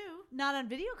 eyebrows too. Not on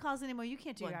video calls anymore. You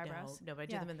can't do Well, your no, eyebrows. no, but I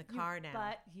do them in the car now.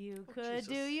 But you could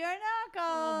do Jesus. your knuckles.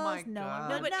 Oh, my no God. one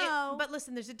No, would but know. but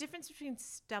listen, there's a difference between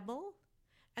stubble,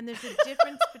 and there's a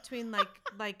difference between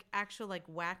like actual like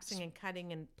waxing and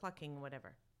cutting and plucking,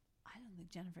 whatever. I don't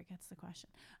think Jennifer gets the question.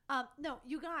 No,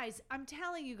 you guys, I'm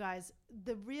telling you guys,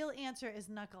 the real answer is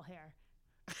knuckle hair.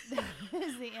 That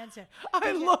is the answer.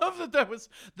 I love that was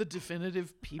the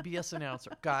definitive PBS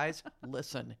announcer. Guys,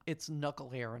 listen, it's knuckle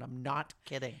hair, and I'm not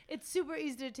kidding. It's super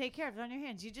easy to take care of it on your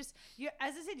hands. You're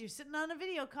as I said, you're sitting on a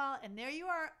video call, and there you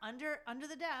are under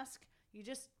the desk. You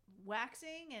just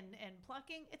waxing and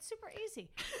plucking. It's super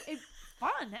easy. It's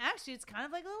fun, actually. It's kind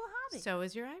of like a little hobby. So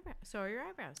is your eyebrow. So are your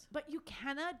eyebrows. But you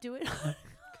cannot do it on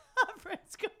a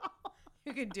conference call.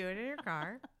 You can do it in your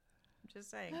car. I'm just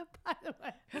saying. By the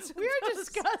way, That's we're what those-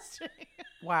 disgusting.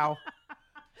 Wow.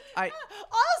 I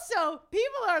Also,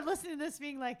 people are listening to this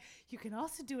being like, you can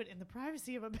also do it in the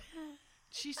privacy of a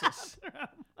Jesus.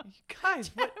 You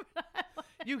guys, what?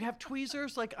 You have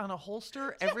tweezers like on a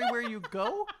holster everywhere you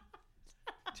go?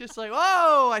 Just like,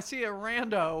 oh, I see a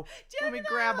rando. Let me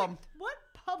grab them. What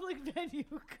public venue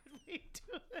could we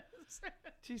do this?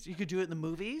 Jeez, you could do it in the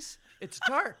movies. It's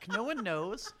dark. No one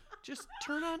knows. Just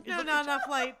turn on. No, not enough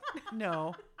light.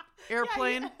 No.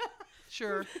 Airplane.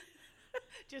 Sure.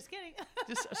 Just kidding.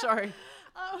 Just sorry.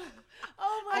 Oh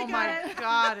Oh my my God.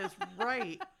 God is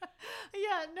right.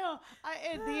 Yeah, no.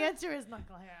 The answer is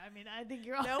knuckle hair. I mean, I think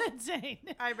you're all Nope. insane.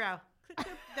 Eyebrow. Click,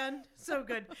 click, done. So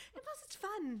good. And plus, it's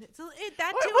fun.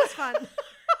 That Wait, too what? is fun.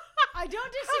 I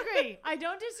don't disagree. I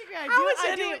don't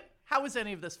disagree. How is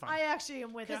any of this fun? I actually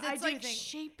am with her. Because I it's do like think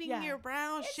shaping yeah. your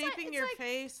brows, It's shaping like- your it's like-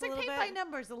 face It's a like little paint bit. by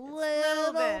numbers, a little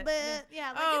little bit. bit.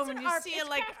 Yeah. Like Oh, it's when an you art. see It's it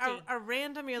like crafty. a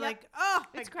random, you're Yep. like, oh,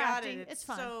 It's I got crafty. it. It's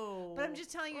fun. So, But I'm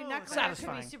just telling you, oh, knuckle hair can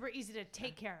satisfying. be super easy to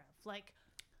take care of. Like,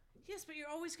 yes, but you're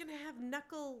always gonna have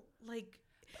knuckle like.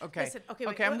 Okay. Listen, okay,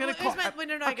 Okay, I'm gonna call. Wait,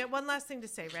 no, I got one last thing to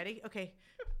say. Ready? Okay,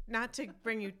 not to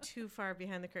bring you too far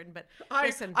behind the curtain, but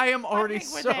listen. I am already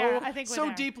think we're so there. I think we're so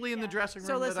there. deeply in the Yeah. dressing room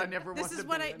So listen, that I never this wanted is to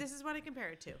what be I in. this is what I compare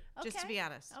it to. Just to Okay. be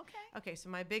honest. okay. Okay, so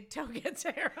my big toe gets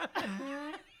hair on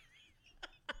it.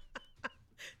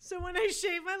 So when I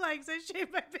shave my legs, I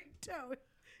shave my big toe.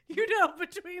 You know,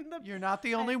 between the You're not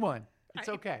the only one. It's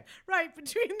okay. right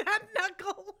between that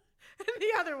knuckle and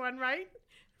the other one, right?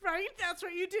 Right? That's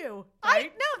what you do. I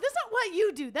Right? no, that's not what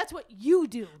you do. That's what you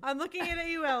do. I'm looking at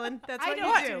you, Ellen. That's I what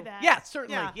don't you do that. Yes,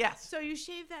 certainly. Yeah. Yes. So you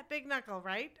shave that big knuckle,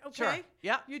 right? Okay. Sure.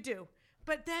 Yeah. You do.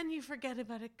 But then you forget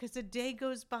about it because a day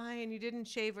goes by and you didn't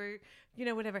shave or,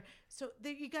 whatever. So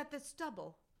there you got the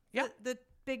stubble. Yeah. The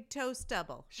big toe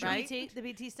stubble, Sure. right? The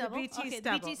BT stubble. The BT okay,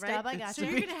 stubble, the BT right? stub. I got So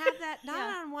you. you're going to have that not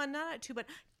Yeah. on one, not on two, but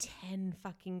 10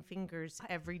 fucking fingers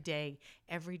every day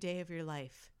of your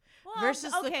life. Well,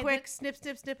 Versus the okay, quick snip,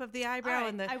 snip, snip of the All eyebrow right,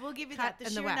 and the I will give you cut that. The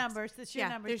and the sheer wax. numbers. The sheer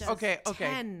numbers. there's does. Okay.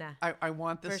 10. I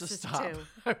want this to versus stop. 2.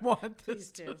 I want this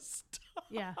Please do. to stop.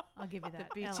 Yeah, I'll give you The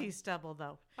that. BT Ellen. stubble,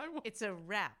 though. I want It's a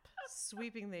wrap.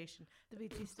 Sweeping the nation. The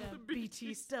BT stub.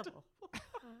 BT stubble.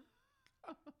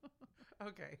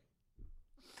 Okay.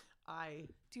 I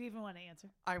Do you even want to answer?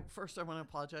 first I want to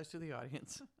apologize to the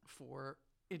audience for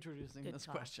introducing Good this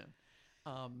call. question.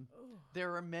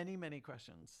 There are many, many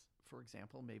questions. For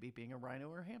example, maybe being a rhino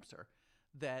or a hamster,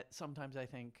 that sometimes I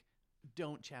think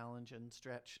don't challenge and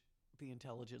stretch the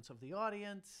intelligence of the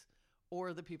audience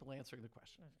or the people answering the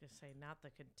question. I was going to say, not the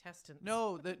contestants.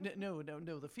 No,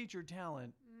 no. The featured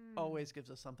talent always gives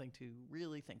us something to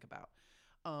really think about.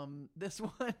 This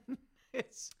one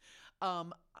is,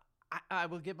 I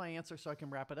will give my answer so I can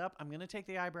wrap it up. I'm going to take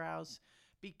the eyebrows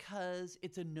because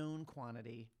it's a known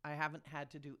quantity. I haven't had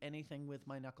to do anything with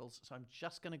my knuckles, so I'm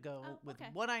just going to go Oh, with okay.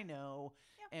 what I know,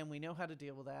 Yeah. and we know how to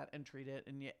deal with that and treat it.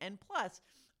 And plus,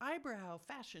 eyebrow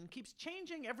fashion keeps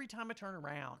changing every time I turn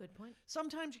around. Good point.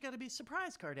 Sometimes you got to be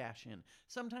surprise Kardashian.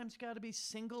 Sometimes you got to be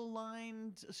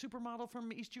single-lined supermodel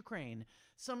from East Ukraine.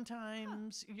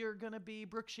 Sometimes you're gonna be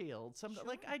Brooke Shields.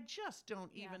 Like I just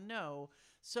don't Yeah. even know.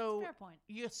 So Fair point.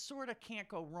 you sort of can't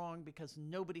go wrong because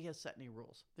nobody has set any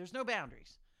rules. There's no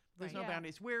boundaries. There's Right. no Yeah.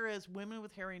 boundaries. Whereas women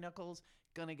with hairy knuckles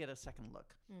gonna get a second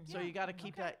look. So Yeah. you got to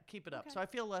keep Okay. keep it up. Okay. So I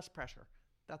feel less pressure.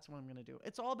 That's what I'm gonna do.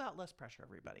 It's all about less pressure,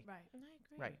 everybody. Right. And I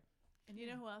agree. Right. And you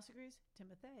know who else agrees?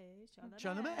 Timothy Chalamet.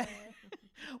 Chalamet.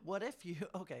 What if you?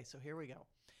 Okay, so here we go.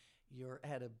 You're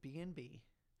at a B&B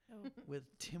Oh, with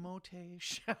Timothée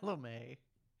Chalamet.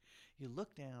 You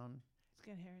look down. he's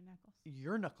got hairy knuckles.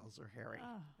 Your knuckles are hairy.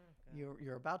 Oh,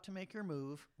 You're about to make your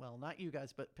move. Well, not you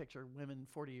guys, but picture women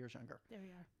 40 years younger, there we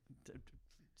are.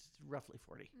 roughly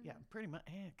 40. Yeah, pretty much.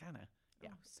 Kind of. Yeah.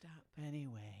 Oh, stop.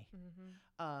 Anyway,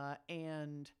 Mm-hmm.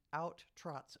 and out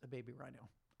trots a baby rhino,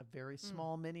 a very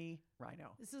small mini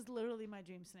rhino, This is literally my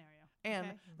dream scenario. and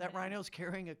okay? that rhino's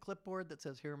carrying a clipboard that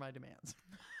says, "Here are my demands."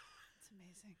 It's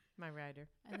amazing. My rider.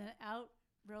 And then out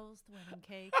rolls the wedding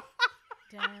cake.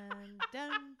 Dun,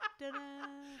 dun, dun, dun.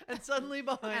 And suddenly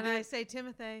behind And it, I say,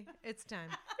 Timothy, it's time.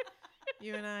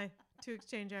 You and I to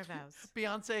exchange our vows.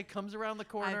 Beyonce comes around the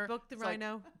corner. I booked the It's like,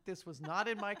 rhino. this was not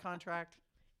in my contract.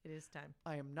 It is time.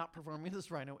 I am not performing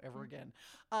this rhino ever again.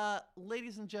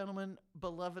 Ladies and gentlemen,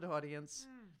 beloved audience,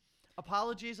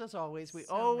 apologies as always. We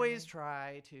So always many.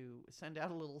 try to send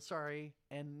out a little sorry,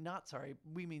 and not sorry.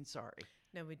 We mean sorry.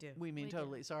 No, we do. We mean We do,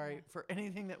 totally sorry yeah. for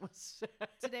anything that was said.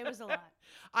 Today was a lot.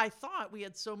 I thought we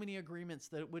had so many agreements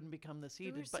that it wouldn't become this We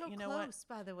heated, were but so you know close,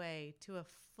 by the way, to a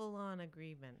full-on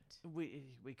agreement. what?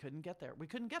 We couldn't get there. We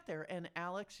couldn't get there. And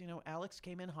Alex, Alex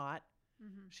came in hot.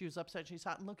 Mm-hmm. She was upset. She's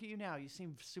hot. And look at you now. You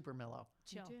seem super mellow.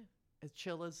 Chill. You do. As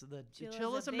chill as Chill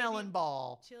chill as as a a melon baby.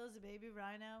 ball. Chill as a baby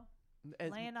rhino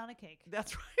As- laying on a cake.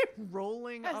 That's right.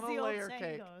 Rolling As on the a old layer saying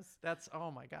cake. goes. That's,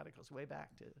 oh my God, it goes way back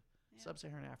to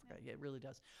sub-Saharan Africa. Yeah, it really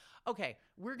does. Okay,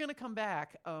 we're going to come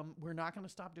back. We're not going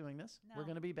to stop doing this. We're No.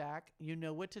 going to be back. You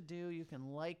know what to do. You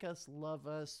can like us, love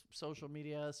us, social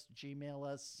media us, Gmail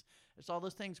us. It's all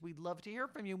those things. We'd love to hear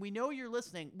from you. We know you're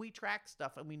listening. We track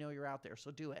stuff and we know you're out there, so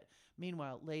do it.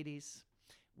 Meanwhile, ladies,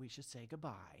 we should say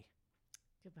goodbye.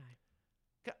 Goodbye.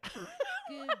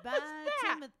 Goodbye, that?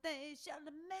 Timothy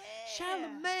Chalamet.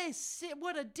 Chalamet,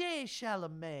 what a day,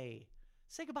 Chalamet.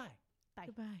 Say goodbye. Bye.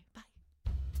 Goodbye. Bye.